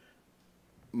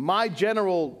 my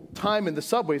general time in the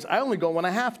subways, I only go when I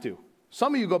have to.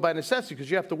 Some of you go by necessity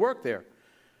because you have to work there.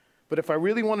 But if I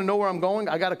really want to know where I'm going,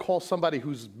 I got to call somebody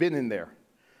who's been in there,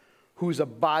 who's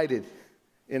abided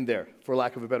in there, for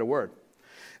lack of a better word.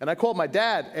 And I called my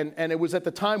dad, and it was at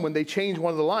the time when they changed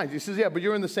one of the lines. He says, yeah, but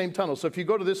you're in the same tunnel. So if you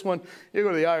go to this one, you go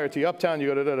to the IRT Uptown, you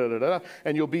go to da-da-da-da-da,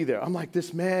 and you'll be there. I'm like,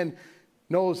 this man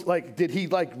knows, like, did he,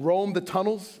 like, roam the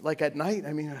tunnels, like, at night?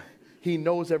 I mean, he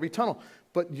knows every tunnel.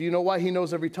 But do you know why he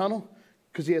knows every tunnel?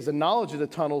 Because he has a knowledge of the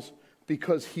tunnels,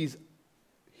 because he's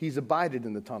abided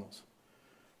in the tunnels,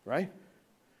 right?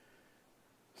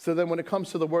 So then when it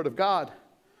comes to the Word of God,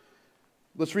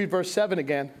 let's read verse 7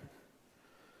 again.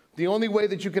 The only way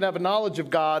that you can have a knowledge of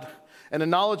God and a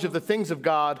knowledge of the things of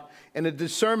God and a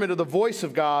discernment of the voice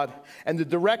of God and the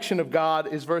direction of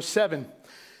God is verse 7.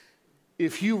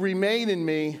 If you remain in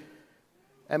me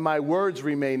and my words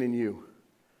remain in you.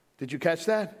 Did you catch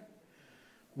that?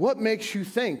 What makes you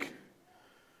think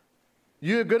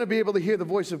you're going to be able to hear the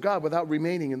voice of God without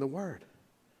remaining in the Word?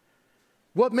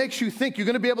 What makes you think you're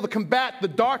going to be able to combat the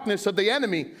darkness of the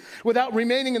enemy without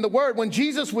remaining in the Word? When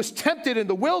Jesus was tempted in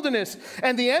the wilderness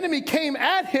and the enemy came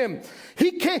at him,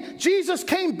 Jesus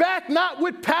came back not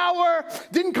with power,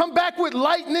 didn't come back with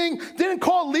lightning, didn't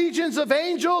call legions of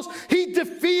angels. He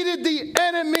defeated the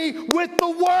enemy with the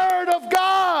Word of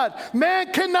God.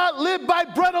 Man cannot live by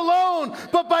bread alone,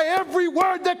 but by every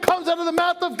word that comes out of the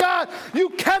mouth of God.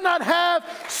 You cannot have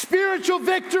spiritual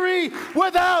victory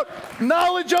without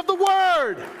knowledge of the Word.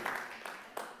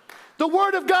 The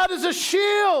Word of God is a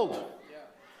shield.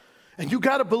 And you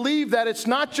got to believe that it's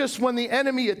not just when the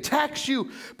enemy attacks you,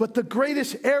 but the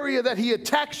greatest area that he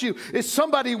attacks you is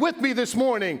somebody with me this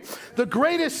morning. The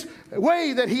greatest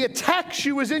way that he attacks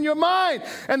you is in your mind.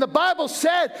 And the Bible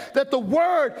said that the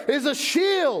Word is a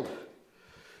shield.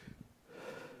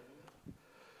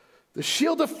 The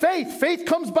shield of faith. Faith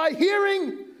comes by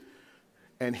hearing,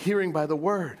 and hearing by the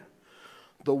Word.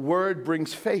 The Word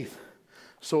brings faith.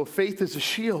 So faith is a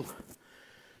shield.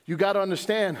 You got to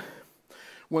understand,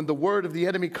 when the word of the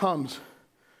enemy comes,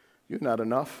 you're not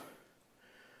enough.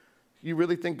 You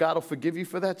really think God will forgive you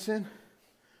for that sin?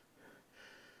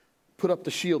 Put up the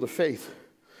shield of faith,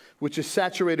 which is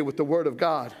saturated with the Word of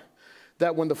God,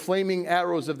 that when the flaming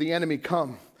arrows of the enemy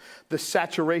come, the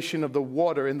saturation of the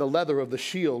water in the leather of the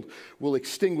shield will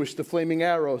extinguish the flaming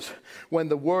arrows. When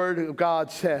the Word of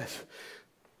God says,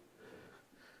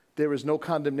 there is no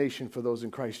condemnation for those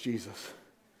in Christ Jesus.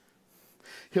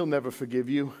 He'll never forgive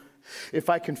you. If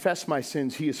I confess my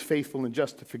sins, he is faithful and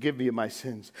just to forgive me of my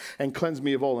sins and cleanse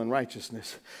me of all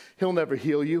unrighteousness. He'll never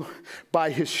heal you.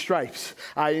 By his stripes,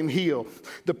 I am healed.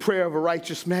 The prayer of a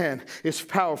righteous man is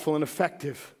powerful and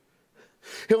effective.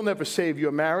 He'll never save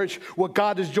your marriage. What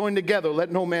God has joined together,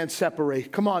 let no man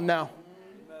separate. Come on now.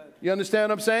 You understand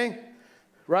what I'm saying?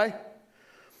 Right?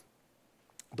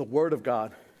 The Word of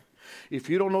God. If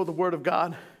you don't know the Word of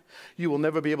God, you will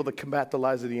never be able to combat the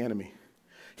lies of the enemy.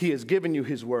 He has given you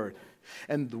his Word.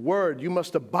 And the Word, you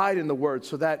must abide in the Word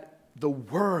so that the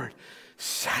Word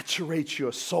saturates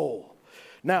your soul.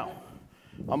 Now,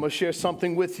 I'm going to share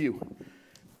something with you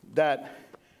that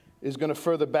is going to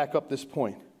further back up this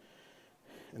point.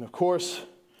 And of course,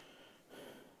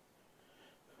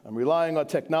 I'm relying on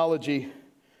technology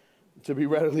to be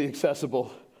readily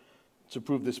accessible to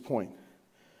prove this point.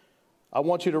 I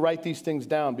want you to write these things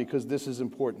down because this is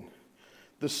important.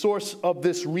 The source of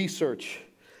this research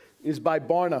is by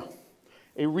Barna,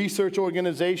 a research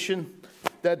organization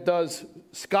that does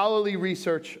scholarly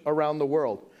research around the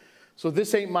world. So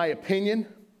this ain't my opinion.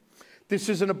 This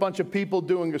isn't a bunch of people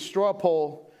doing a straw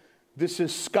poll. This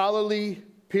is scholarly,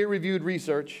 peer-reviewed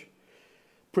research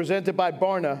presented by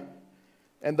Barna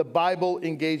and the Bible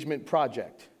Engagement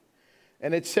Project.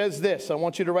 And it says this. I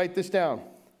want you to write this down.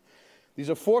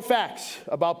 These are 4 facts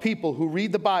about people who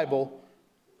read the Bible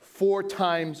 4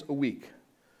 times a week.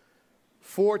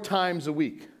 4 times a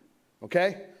week.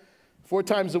 Okay? 4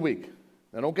 times a week.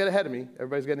 Now, don't get ahead of me.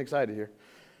 Everybody's getting excited here.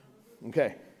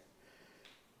 Okay.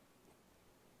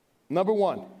 Number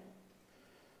 1.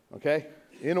 Okay?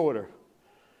 In order.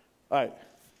 All right.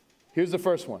 Here's the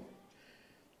first one.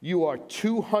 You are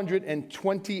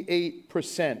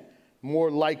 228% more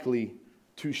likely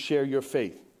to share your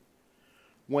faith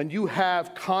when you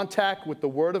have contact with the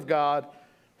Word of God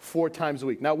 4 times a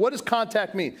week. Now, what does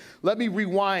contact mean? Let me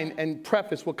rewind and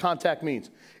preface what contact means.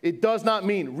 It does not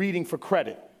mean reading for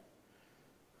credit,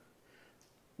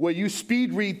 where you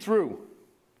speed read through.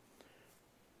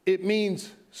 It means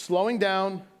slowing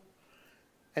down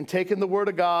and taking the Word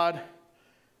of God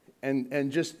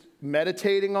and just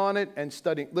meditating on it and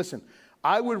studying. Listen,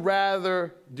 I would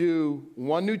rather do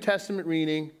one New Testament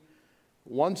reading,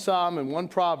 one Psalm, and one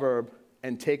Proverb,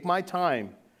 and take my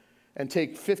time and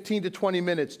take 15 to 20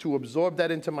 minutes to absorb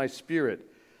that into my spirit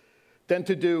than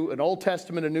to do an Old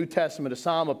Testament, a New Testament, a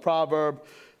Psalm, a Proverb,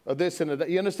 a this and a that.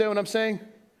 You understand what I'm saying?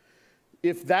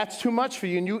 If that's too much for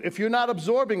you, and if you're not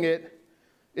absorbing it,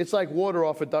 it's like water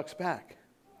off a duck's back.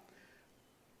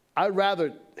 I'd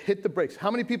rather hit the brakes. How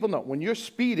many people know when you're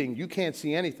speeding, you can't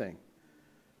see anything?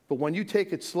 But when you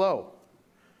take it slow,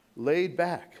 laid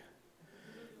back,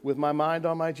 with my mind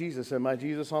on my Jesus and my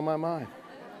Jesus on my mind.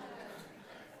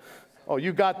 Oh,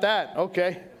 you got that?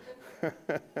 Okay.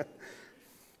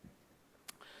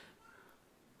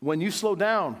 When you slow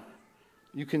down,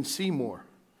 you can see more.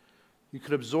 You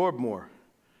can absorb more.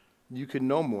 You can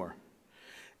know more.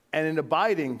 And in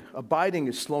abiding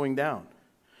is slowing down.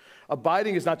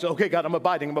 Abiding is not just, okay, God, I'm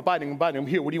abiding. I'm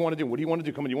here. What do you want to do? What do you want to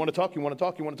do? Come on, you want to talk?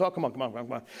 Come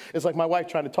on. It's like my wife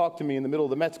trying to talk to me in the middle of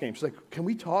the Mets game. She's like, can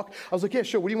we talk? I was like, yeah,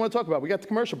 sure. What do you want to talk about? We got the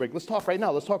commercial break. Let's talk right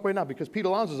now because Pete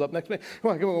Alonso's up next minute.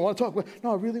 Come on, we want to talk.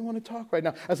 No, I really want to talk right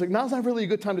now. I was like, now's not really a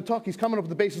good time to talk. He's coming up with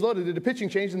the bases loaded. Did the pitching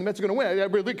change and the Mets are going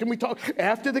to win. Can we talk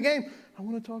after the game? I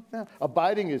want to talk now.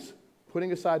 Abiding is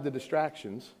putting aside the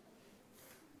distractions,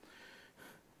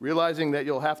 realizing that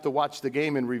you'll have to watch the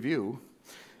game in review,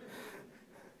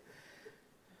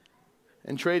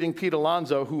 and trading Pete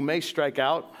Alonso, who may strike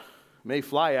out, may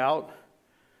fly out.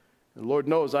 And Lord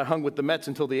knows I hung with the Mets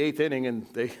until the 8th inning, and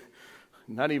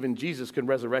not even Jesus can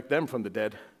resurrect them from the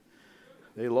dead.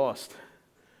 They lost.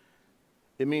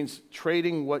 It means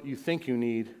trading what you think you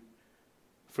need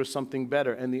for something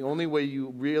better. And the only way you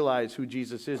realize who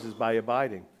Jesus is by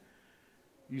abiding.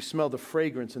 You smell the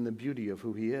fragrance and the beauty of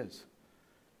who he is.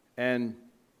 And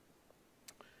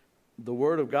the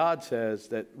Word of God says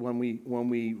that when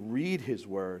we read his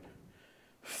Word,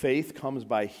 faith comes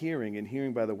by hearing and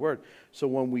hearing by the Word. So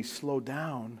when we slow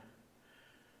down,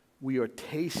 we are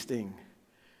tasting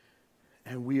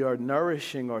and we are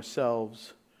nourishing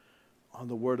ourselves on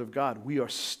the Word of God. We are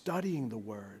studying the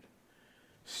Word.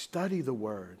 Study the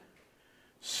Word.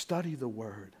 Study the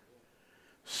Word.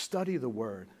 Study the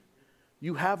Word.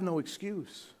 You have no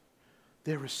excuse.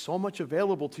 There is so much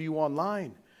available to you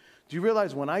online. Do you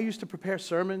realize when I used to prepare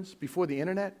sermons before the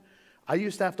internet, I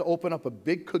used to have to open up a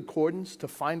big concordance to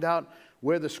find out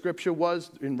where the scripture was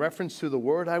in reference to the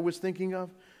word I was thinking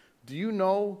of? Do you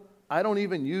know I don't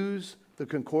even use the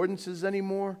concordances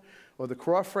anymore or the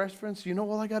cross-reference? You know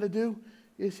all I got to do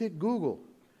is hit Google.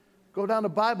 Go down to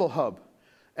Bible Hub,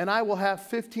 and I will have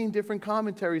 15 different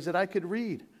commentaries that I could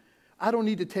read. I don't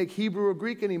need to take Hebrew or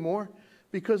Greek anymore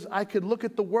because I could look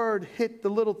at the word, hit the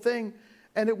little thing,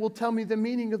 and it will tell me the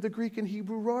meaning of the Greek and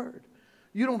Hebrew word.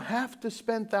 You don't have to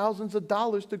spend thousands of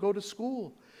dollars to go to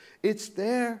school. It's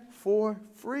there for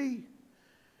free.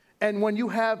 And when you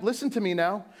have, listen to me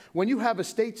now, when you have a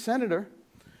state senator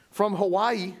from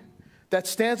Hawaii that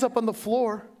stands up on the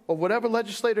floor of whatever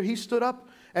legislator he stood up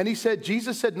and he said,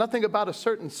 Jesus said nothing about a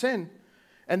certain sin,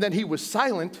 and then he was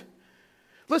silent.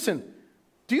 Listen,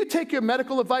 do you take your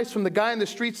medical advice from the guy in the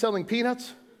street selling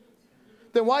peanuts?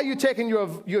 Then why are you taking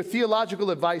your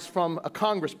theological advice from a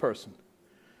congressperson?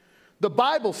 The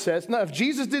Bible says, now if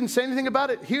Jesus didn't say anything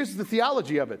about it, here's the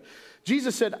theology of it.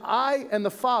 Jesus said, I and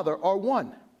the Father are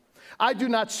one. I do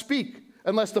not speak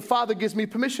unless the Father gives me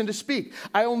permission to speak.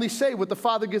 I only say what the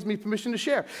Father gives me permission to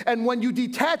share. And when you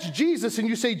detach Jesus and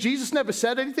you say Jesus never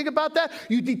said anything about that,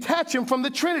 you detach him from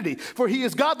the Trinity. For he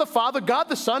is God the Father, God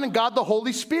the Son, and God the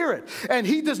Holy Spirit. And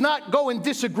he does not go in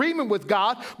disagreement with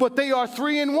God, but they are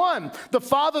three in one. The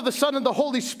Father, the Son, and the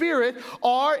Holy Spirit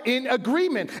are in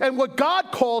agreement. And what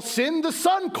God calls sin, the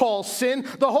Son calls sin,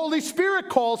 the Holy Spirit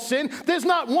calls sin. There's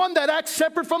not one that acts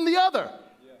separate from the other.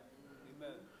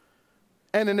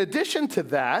 And in addition to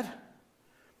that,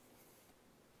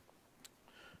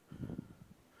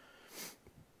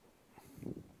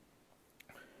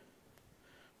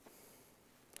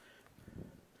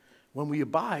 when we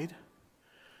abide,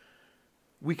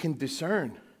 we can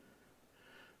discern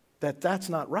that that's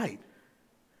not right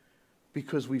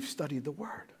because we've studied the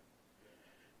Word.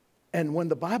 And when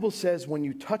the Bible says when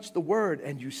you touch the Word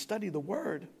and you study the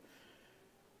Word,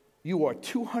 you are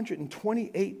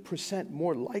 228%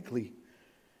 more likely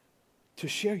to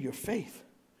share your faith.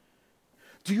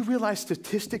 Do you realize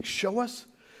statistics show us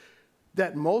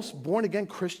that most born-again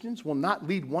Christians will not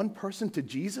lead one person to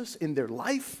Jesus in their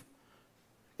life?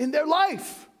 In their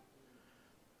life.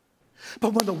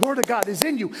 But when the Word of God is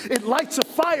in you, it lights a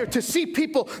fire to see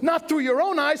people not through your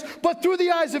own eyes, but through the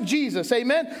eyes of Jesus.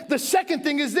 Amen? The second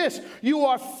thing is this. You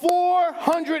are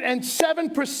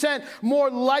 407% more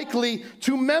likely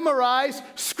to memorize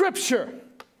Scripture.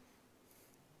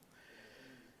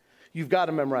 You've got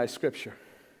to memorize Scripture.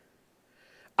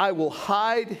 I will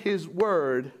hide his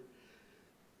word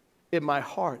in my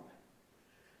heart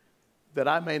that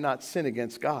I may not sin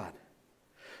against God.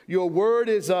 Your word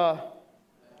is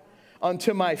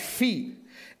unto my feet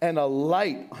and a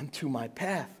light unto my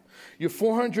path. You're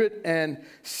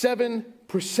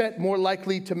 407% more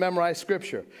likely to memorize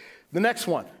Scripture. The next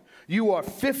one, you are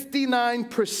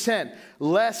 59%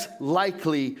 less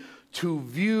likely to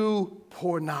view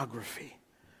pornography.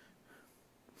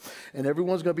 And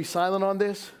everyone's going to be silent on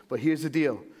this, but here's the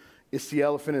deal. It's the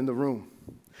elephant in the room.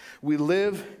 We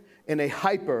live in a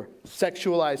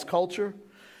hyper-sexualized culture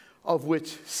of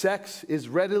which sex is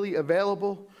readily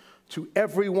available to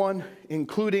everyone,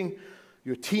 including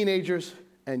your teenagers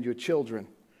and your children.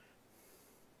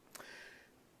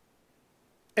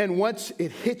 And once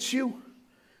it hits you,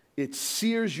 it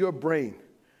sears your brain.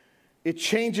 It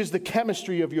changes the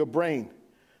chemistry of your brain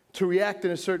to react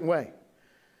in a certain way.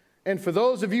 And for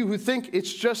those of you who think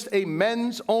it's just a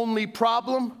men's only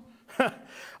problem,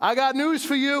 I got news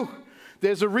for you.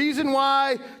 There's a reason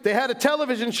why they had a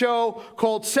television show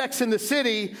called Sex in the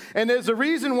City, and there's a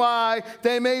reason why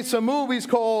they made some movies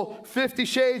called 50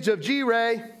 Shades of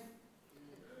G-Ray.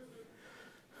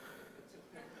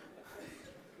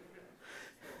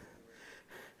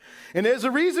 And there's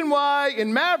a reason why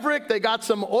in Maverick they got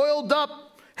some oiled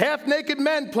up, half-naked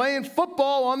men playing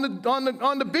football on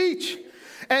the beach.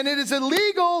 And it is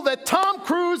illegal that Tom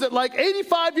Cruise at like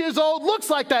 85 years old looks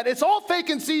like that. It's all fake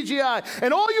and CGI.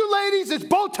 And all you ladies, it's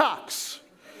Botox.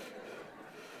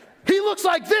 He looks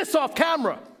like this off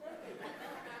camera.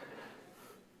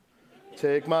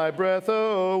 Take my breath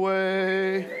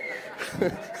away.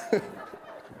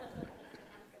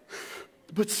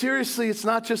 But seriously, it's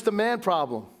not just a man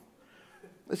problem.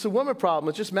 It's a woman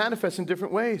problem. It just manifests in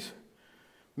different ways.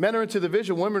 Men are into the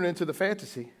visual, women are into the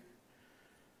fantasy.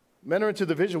 Men are into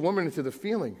the visual, women are into the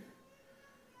feeling.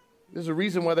 There's a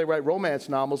reason why they write romance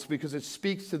novels, because it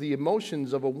speaks to the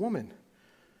emotions of a woman.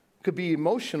 It could be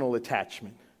emotional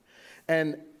attachment.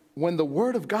 And when the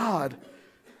Word of God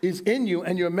is in you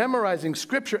and you're memorizing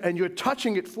Scripture and you're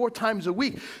touching it 4 times a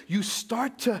week, you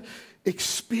start to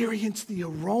experience the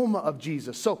aroma of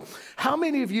Jesus. So how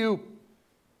many of you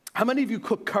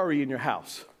cook curry in your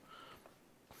house?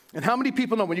 And how many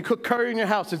people know when you cook curry in your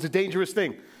house, it's a dangerous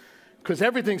thing? Because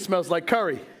everything smells like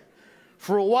curry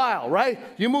for a while, right?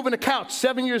 You move in a couch,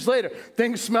 7 years later,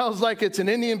 things smells like it's an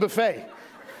Indian buffet.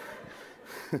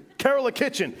 Kerala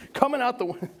kitchen, coming out the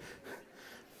window.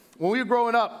 When we were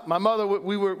growing up, my mother,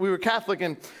 we were Catholic,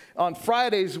 and on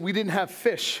Fridays, we didn't have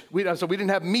fish. So we didn't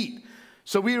have meat.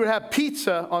 So we would have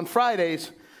pizza on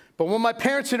Fridays, but when my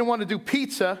parents didn't want to do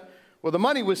pizza, well, the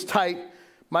money was tight,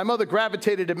 my mother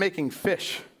gravitated to making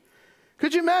fish.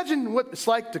 Could you imagine what it's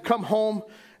like to come home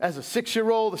as a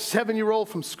 6-year-old, a 7-year-old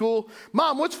from school?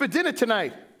 Mom, what's for dinner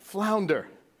tonight? Flounder.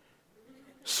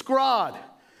 Scrod.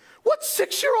 What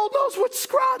 6-year-old knows what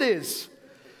scrod is?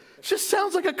 It just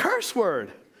sounds like a curse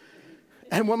word.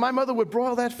 And when my mother would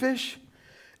broil that fish,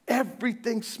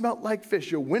 everything smelled like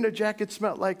fish. Your winter jacket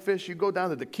smelled like fish. You go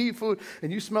down to the Key Food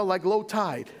and you smell like low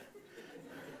tide.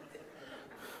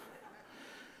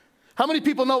 How many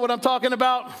people know what I'm talking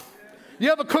about?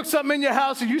 You ever cook something in your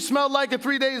house and you smell like it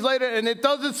 3 days later and it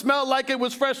doesn't smell like it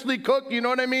was freshly cooked? You know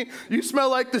what I mean? You smell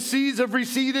like the seas have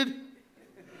receded.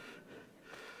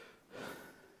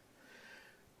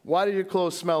 Why do your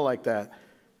clothes smell like that?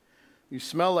 You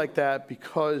smell like that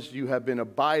because you have been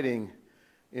abiding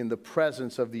in the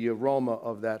presence of the aroma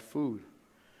of that food.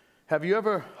 Have you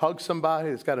ever hugged somebody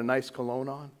that's got a nice cologne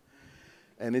on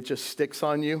and it just sticks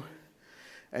on you?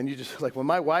 And you just, like when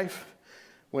my wife,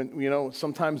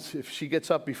 sometimes if she gets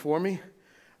up before me,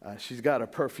 she's got a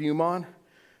perfume on,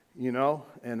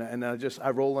 and I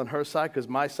roll on her side because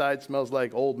my side smells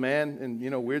like old man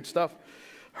and, weird stuff.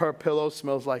 Her pillow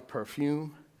smells like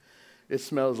perfume. It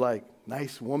smells like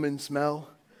nice woman smell,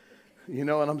 and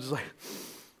I'm just like,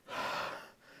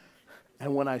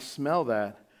 and when I smell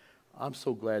that, I'm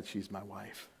so glad she's my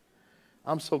wife.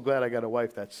 I'm so glad I got a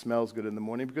wife that smells good in the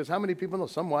morning, because how many people know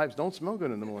some wives don't smell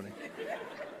good in the morning?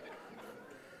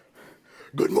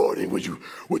 Good morning, would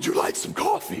you like some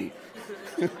coffee?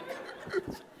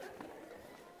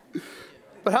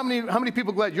 But how many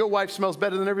people are glad your wife smells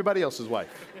better than everybody else's wife?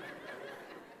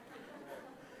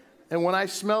 And when I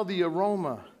smell the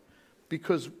aroma,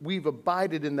 because we've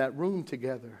abided in that room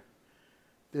together,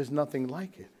 there's nothing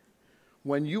like it.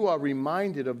 When you are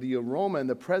reminded of the aroma and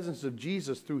the presence of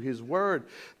Jesus through his word,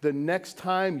 the next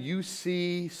time you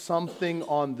see something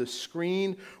on the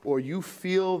screen, or you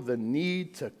feel the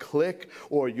need to click,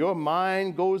 or your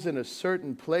mind goes in a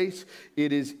certain place,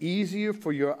 it is easier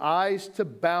for your eyes to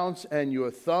bounce and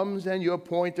your thumbs and your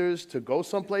pointers to go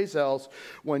someplace else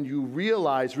when you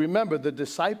realize, remember, the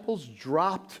disciples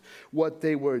dropped what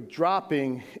they were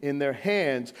dropping in their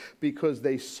hands because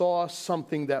they saw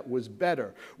something that was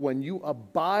better. When you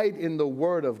abide in the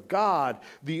Word of God,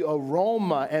 the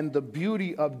aroma and the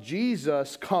beauty of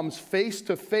Jesus comes face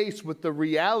to face with the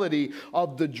reality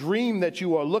of the dream that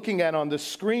you are looking at on the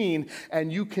screen,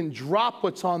 and you can drop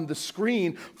what's on the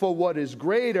screen for what is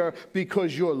greater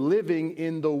because you're living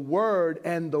in the Word,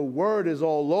 and the Word is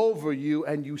all over you,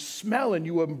 and you smell and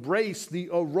you embrace the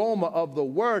aroma of the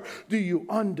Word. Do you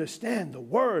understand the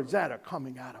words that are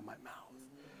coming out of my mouth?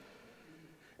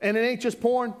 And it ain't just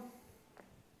porn.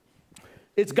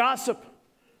 It's gossip.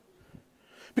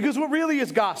 Because what really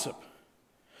is gossip?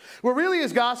 What really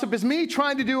is gossip is me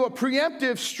trying to do a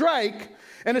preemptive strike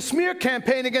and a smear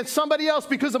campaign against somebody else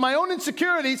because of my own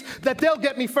insecurities that they'll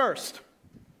get me first.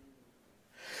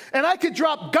 And I could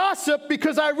drop gossip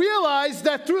because I realize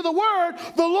that through the word,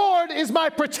 the Lord is my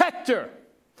protector.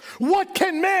 What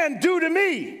can man do to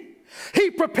me?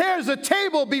 He prepares a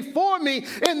table before me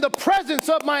in the presence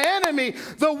of my enemy.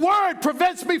 The word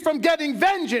prevents me from getting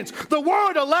vengeance. The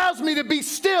word allows me to be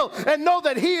still and know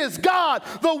that he is God.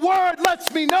 The word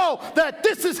lets me know that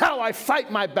this is how I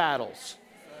fight my battles.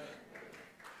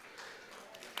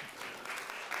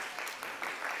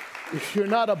 If you're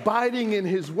not abiding in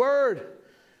his word,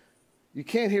 you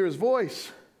can't hear his voice.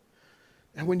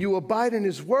 And when you abide in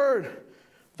his word,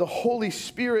 the Holy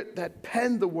Spirit that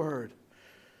penned the word,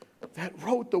 that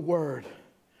wrote the word,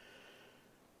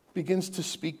 begins to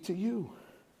speak to you.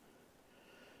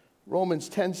 Romans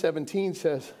 10:17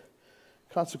 says,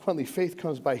 consequently, faith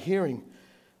comes by hearing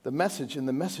the message, and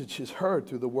the message is heard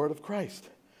through the word of Christ.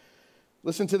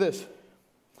 Listen to this.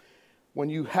 When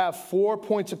you have 4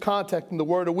 points of contact in the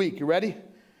word a week, you ready?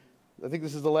 I think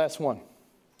this is the last one.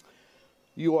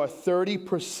 You are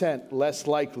 30% less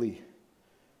likely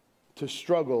to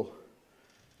struggle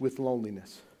with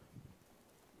loneliness.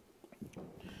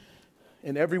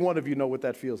 And every one of you know what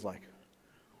that feels like.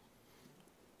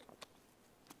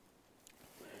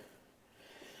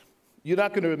 You're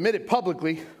not going to admit it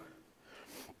publicly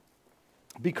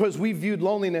because we viewed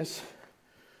loneliness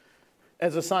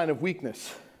as a sign of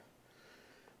weakness.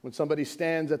 When somebody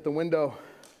stands at the window,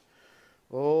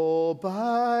 all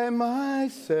by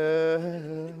myself.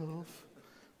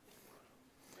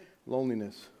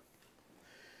 Loneliness.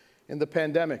 In the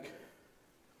pandemic,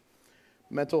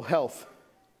 mental health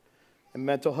and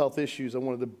mental health issues are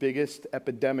one of the biggest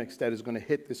epidemics that is going to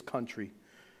hit this country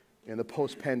in the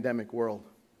post-pandemic world.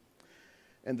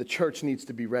 And the church needs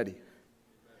to be ready.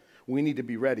 We need to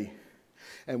be ready.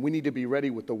 And we need to be ready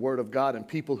with the Word of God and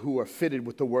people who are fitted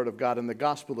with the Word of God and the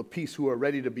gospel of peace, who are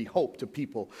ready to be hope to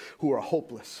people who are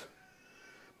hopeless.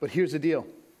 But here's the deal.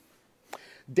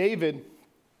 David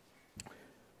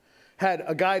had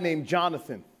a guy named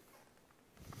Jonathan.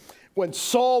 When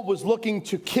Saul was looking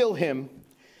to kill him,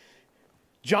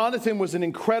 Jonathan was an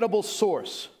incredible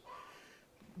source.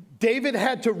 David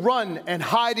had to run and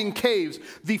hide in caves.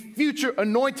 The future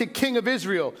anointed king of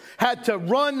Israel had to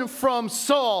run from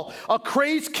Saul, a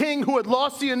crazed king who had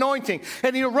lost the anointing.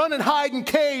 And he would run and hide in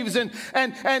caves. And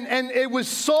it was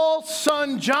Saul's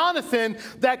son Jonathan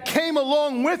that came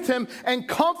along with him and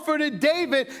comforted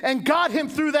David and got him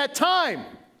through that time.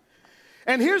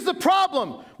 And here's the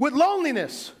problem with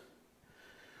loneliness.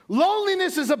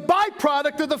 Loneliness is a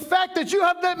byproduct of the fact that you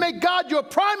have not made God your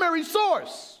primary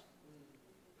source.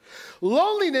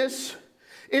 Loneliness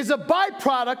is a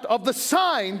byproduct of the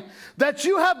sign that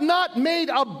you have not made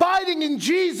abiding in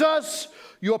Jesus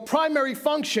your primary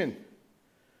function.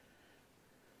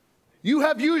 You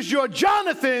have used your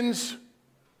Jonathans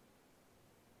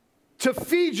to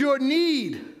feed your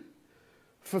need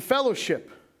for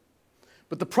fellowship.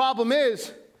 But the problem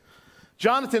is,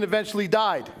 Jonathan eventually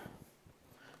died.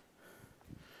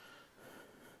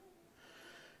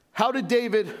 How did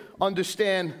David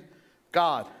understand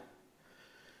God?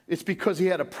 It's because he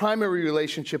had a primary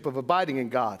relationship of abiding in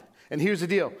God. And here's the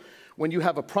deal. When you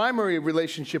have a primary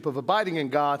relationship of abiding in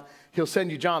God, he'll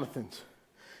send you Jonathans.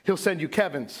 He'll send you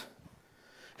Kevins.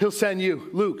 He'll send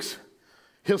you Lukes.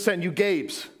 He'll send you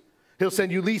Gabes. He'll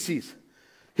send you Lises.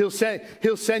 He'll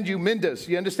send you Mindas.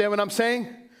 You understand what I'm saying?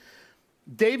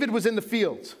 David was in the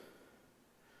fields.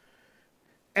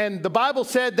 And the Bible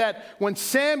said that when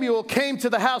Samuel came to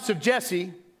the house of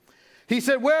Jesse, he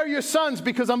said, "Where are your sons?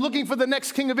 Because I'm looking for the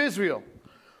next king of Israel."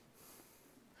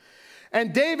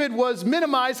 And David was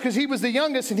minimized because he was the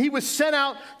youngest, and he was sent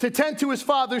out to tend to his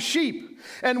father's sheep.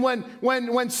 And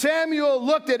when Samuel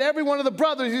looked at every one of the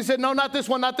brothers, he said, no, not this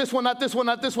one, not this one, not this one,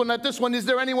 not this one, not this one. Is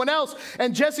there anyone else?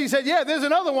 And Jesse said, yeah, there's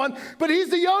another one, but he's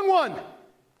the young one.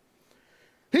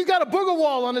 He's got a booger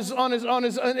wall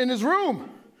in his room.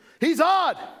 He's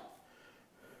odd.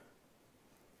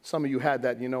 Some of you had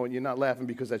that, you know, and you're not laughing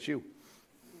because that's you.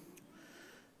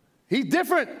 He's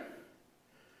different.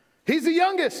 He's the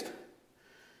youngest.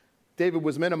 David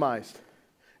was minimized.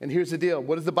 And here's the deal.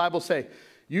 What does the Bible say?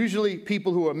 Usually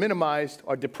people who are minimized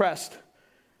are depressed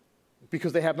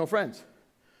because they have no friends.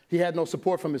 He had no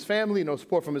support from his family, no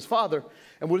support from his father.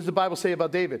 And what does the Bible say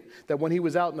about David? That when he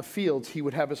was out in the fields, he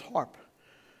would have his harp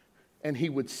and he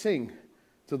would sing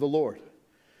to the Lord.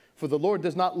 For the Lord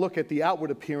does not look at the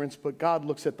outward appearance, but God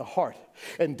looks at the heart.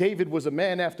 And David was a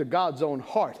man after God's own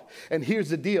heart. And here's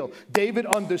the deal. David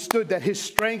understood that his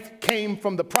strength came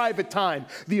from the private time,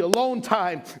 the alone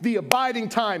time, the abiding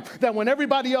time. That when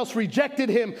everybody else rejected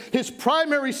him, his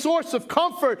primary source of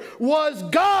comfort was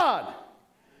God.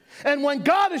 And when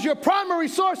God is your primary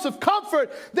source of comfort,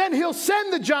 then he'll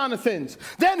send the Jonathans.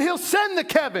 Then he'll send the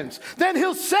Kevins. Then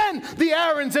he'll send the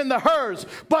Aarons and the Hurs.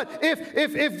 But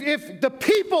if the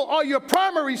people are your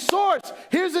primary source,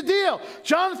 here's the deal.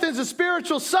 Jonathan's a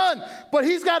spiritual son, but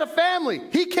he's got a family.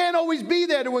 He can't always be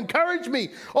there to encourage me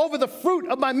over the fruit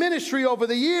of my ministry over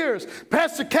the years.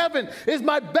 Pastor Kevin is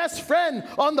my best friend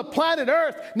on the planet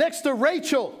Earth next to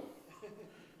Rachel.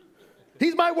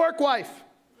 He's my work wife.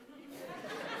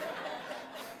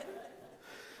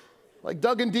 Like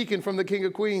Doug and Deacon from the King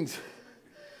of Queens.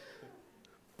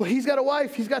 But he's got a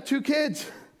wife. He's got 2 kids.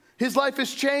 His life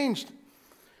has changed.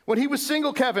 When he was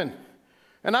single, Kevin,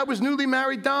 and I was newly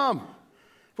married, Dom,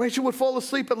 Rachel would fall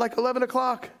asleep at like 11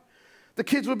 o'clock. The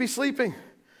kids would be sleeping.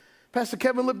 Pastor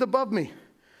Kevin lived above me.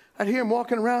 I'd hear him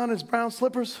walking around in his brown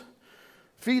slippers,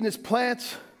 feeding his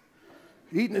plants,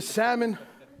 eating his salmon.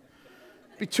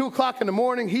 Be 2 o'clock in the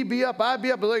morning, he'd be up, I'd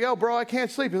be up. I was like, yo, bro, I can't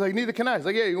sleep. He's like, neither can I. He's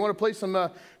like, yeah, you want to play some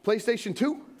PlayStation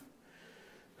 2?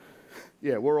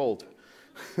 Yeah, we're old.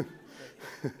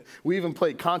 We even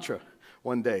played Contra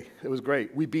one day. It was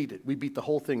great. We beat it. We beat the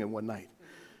whole thing in one night.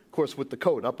 Of course, with the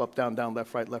code, up, up, down, down,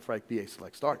 left, right, BA,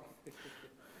 select, start.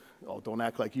 Oh, don't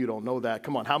act like you don't know that.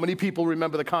 Come on, how many people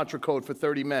remember the Contra code for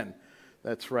 30 men?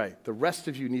 That's right. The rest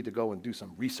of you need to go and do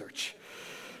some research.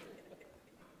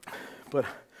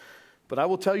 But I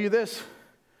will tell you this,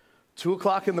 2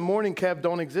 o'clock in the morning, Kev,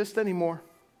 don't exist anymore.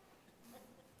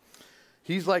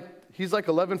 He's like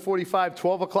 11:45,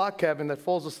 12 o'clock, Kevin, that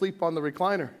falls asleep on the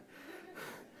recliner.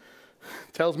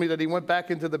 Tells me that he went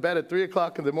back into the bed at 3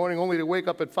 o'clock in the morning only to wake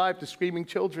up at 5 to screaming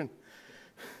children.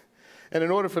 And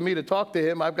in order for me to talk to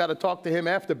him, I've got to talk to him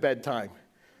after bedtime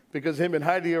because him and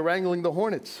Heidi are wrangling the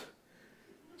hornets.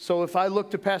 So if I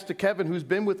look to Pastor Kevin, who's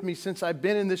been with me since I've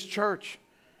been in this church,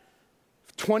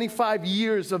 25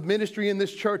 years of ministry in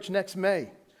this church next May,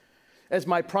 as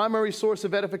my primary source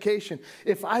of edification.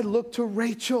 If I look to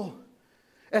Rachel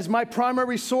as my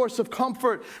primary source of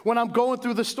comfort when I'm going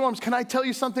through the storms, can I tell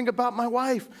you something about my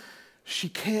wife? She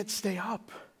can't stay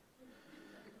up.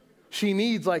 She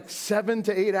needs like 7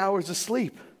 to 8 hours of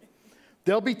sleep.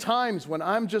 There'll be times when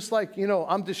I'm just like, you know,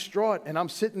 I'm distraught and I'm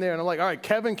sitting there and I'm like, all right,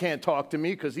 Kevin can't talk to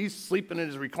me because he's sleeping in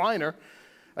his recliner.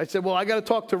 I said, well, I got to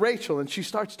talk to Rachel. And she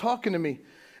starts talking to me.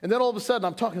 And then all of a sudden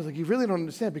I'm talking. I was like, you really don't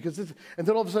understand because this. And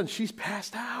then all of a sudden she's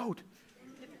passed out.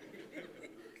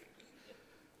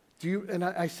 Do you? And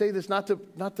I say this not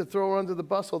to throw her under the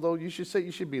bus, although you should say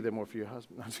you should be there more for your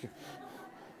husband. No, I'm just kidding.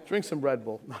 Drink some Red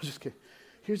Bull. No, I'm just kidding.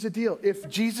 Here's the deal. If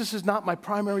Jesus is not my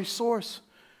primary source,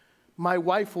 my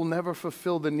wife will never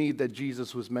fulfill the need that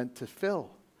Jesus was meant to fill.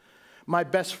 My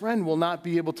best friend will not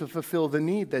be able to fulfill the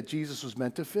need that Jesus was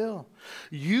meant to fill.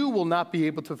 You will not be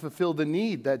able to fulfill the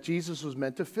need that Jesus was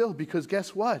meant to fill because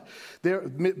guess what?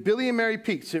 Billy and Mary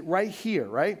Peak sit right here,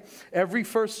 right? Every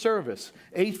first service,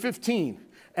 8:15.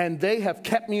 And they have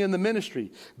kept me in the ministry.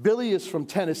 Billy is from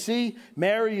Tennessee.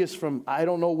 Mary is from I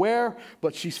don't know where,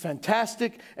 but she's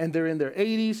fantastic. And they're in their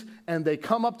 80s. And they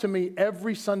come up to me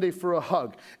every Sunday for a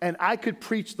hug. And I could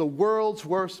preach the world's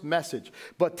worst message.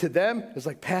 But to them, it's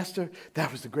like, Pastor,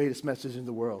 that was the greatest message in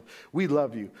the world. We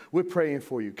love you. We're praying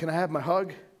for you. Can I have my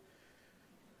hug?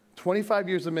 25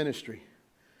 years of ministry.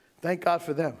 Thank God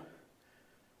for them.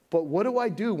 But what do I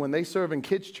do when they serve in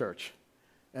kids' church?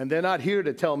 And they're not here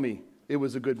to tell me it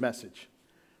was a good message,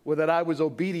 or that I was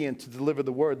obedient to deliver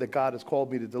the word that God has called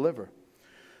me to deliver.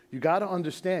 You got to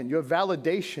understand your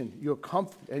validation, your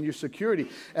comfort, and your security.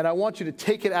 And I want you to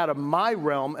take it out of my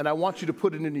realm, and I want you to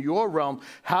put it into your realm.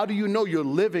 How do you know you're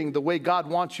living the way God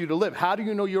wants you to live? How do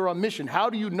you know you're on mission? How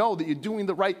do you know that you're doing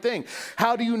the right thing?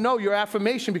 How do you know your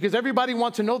affirmation? Because everybody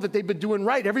wants to know that they've been doing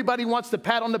right. Everybody wants the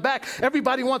pat on the back.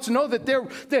 Everybody wants to know that they're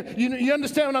you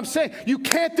understand what I'm saying? You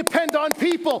can't depend on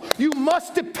people. You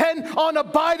must depend on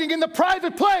abiding in the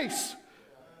private place.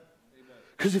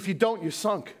 Because if you don't, you're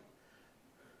sunk.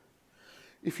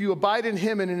 If you abide in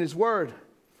him and in his word,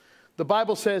 the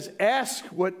Bible says, ask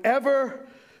whatever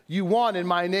you want in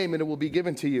my name and it will be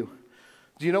given to you.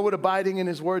 Do you know what abiding in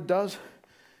his word does?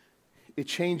 It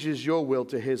changes your will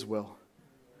to his will.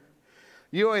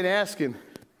 You ain't asking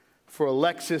for a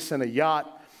Lexus and a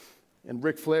yacht and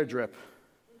Ric Flair drip.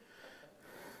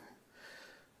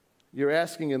 You're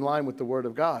asking in line with the word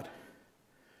of God.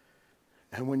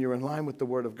 And when you're in line with the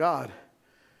word of God,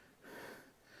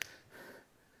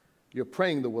 you're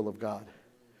praying the will of God.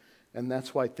 And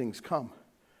that's why things come.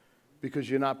 Because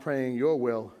you're not praying your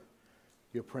will,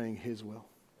 you're praying his will.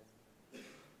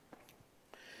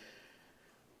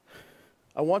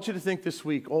 I want you to think this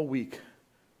week, all week,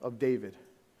 of David.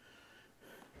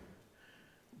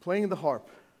 Playing the harp.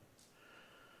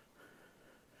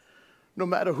 No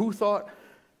matter who thought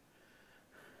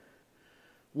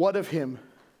what of him,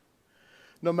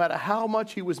 no matter how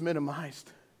much he was minimized,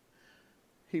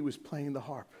 he was playing the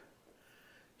harp.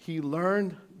 He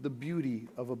learned the beauty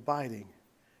of abiding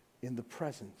in the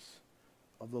presence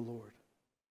of the Lord.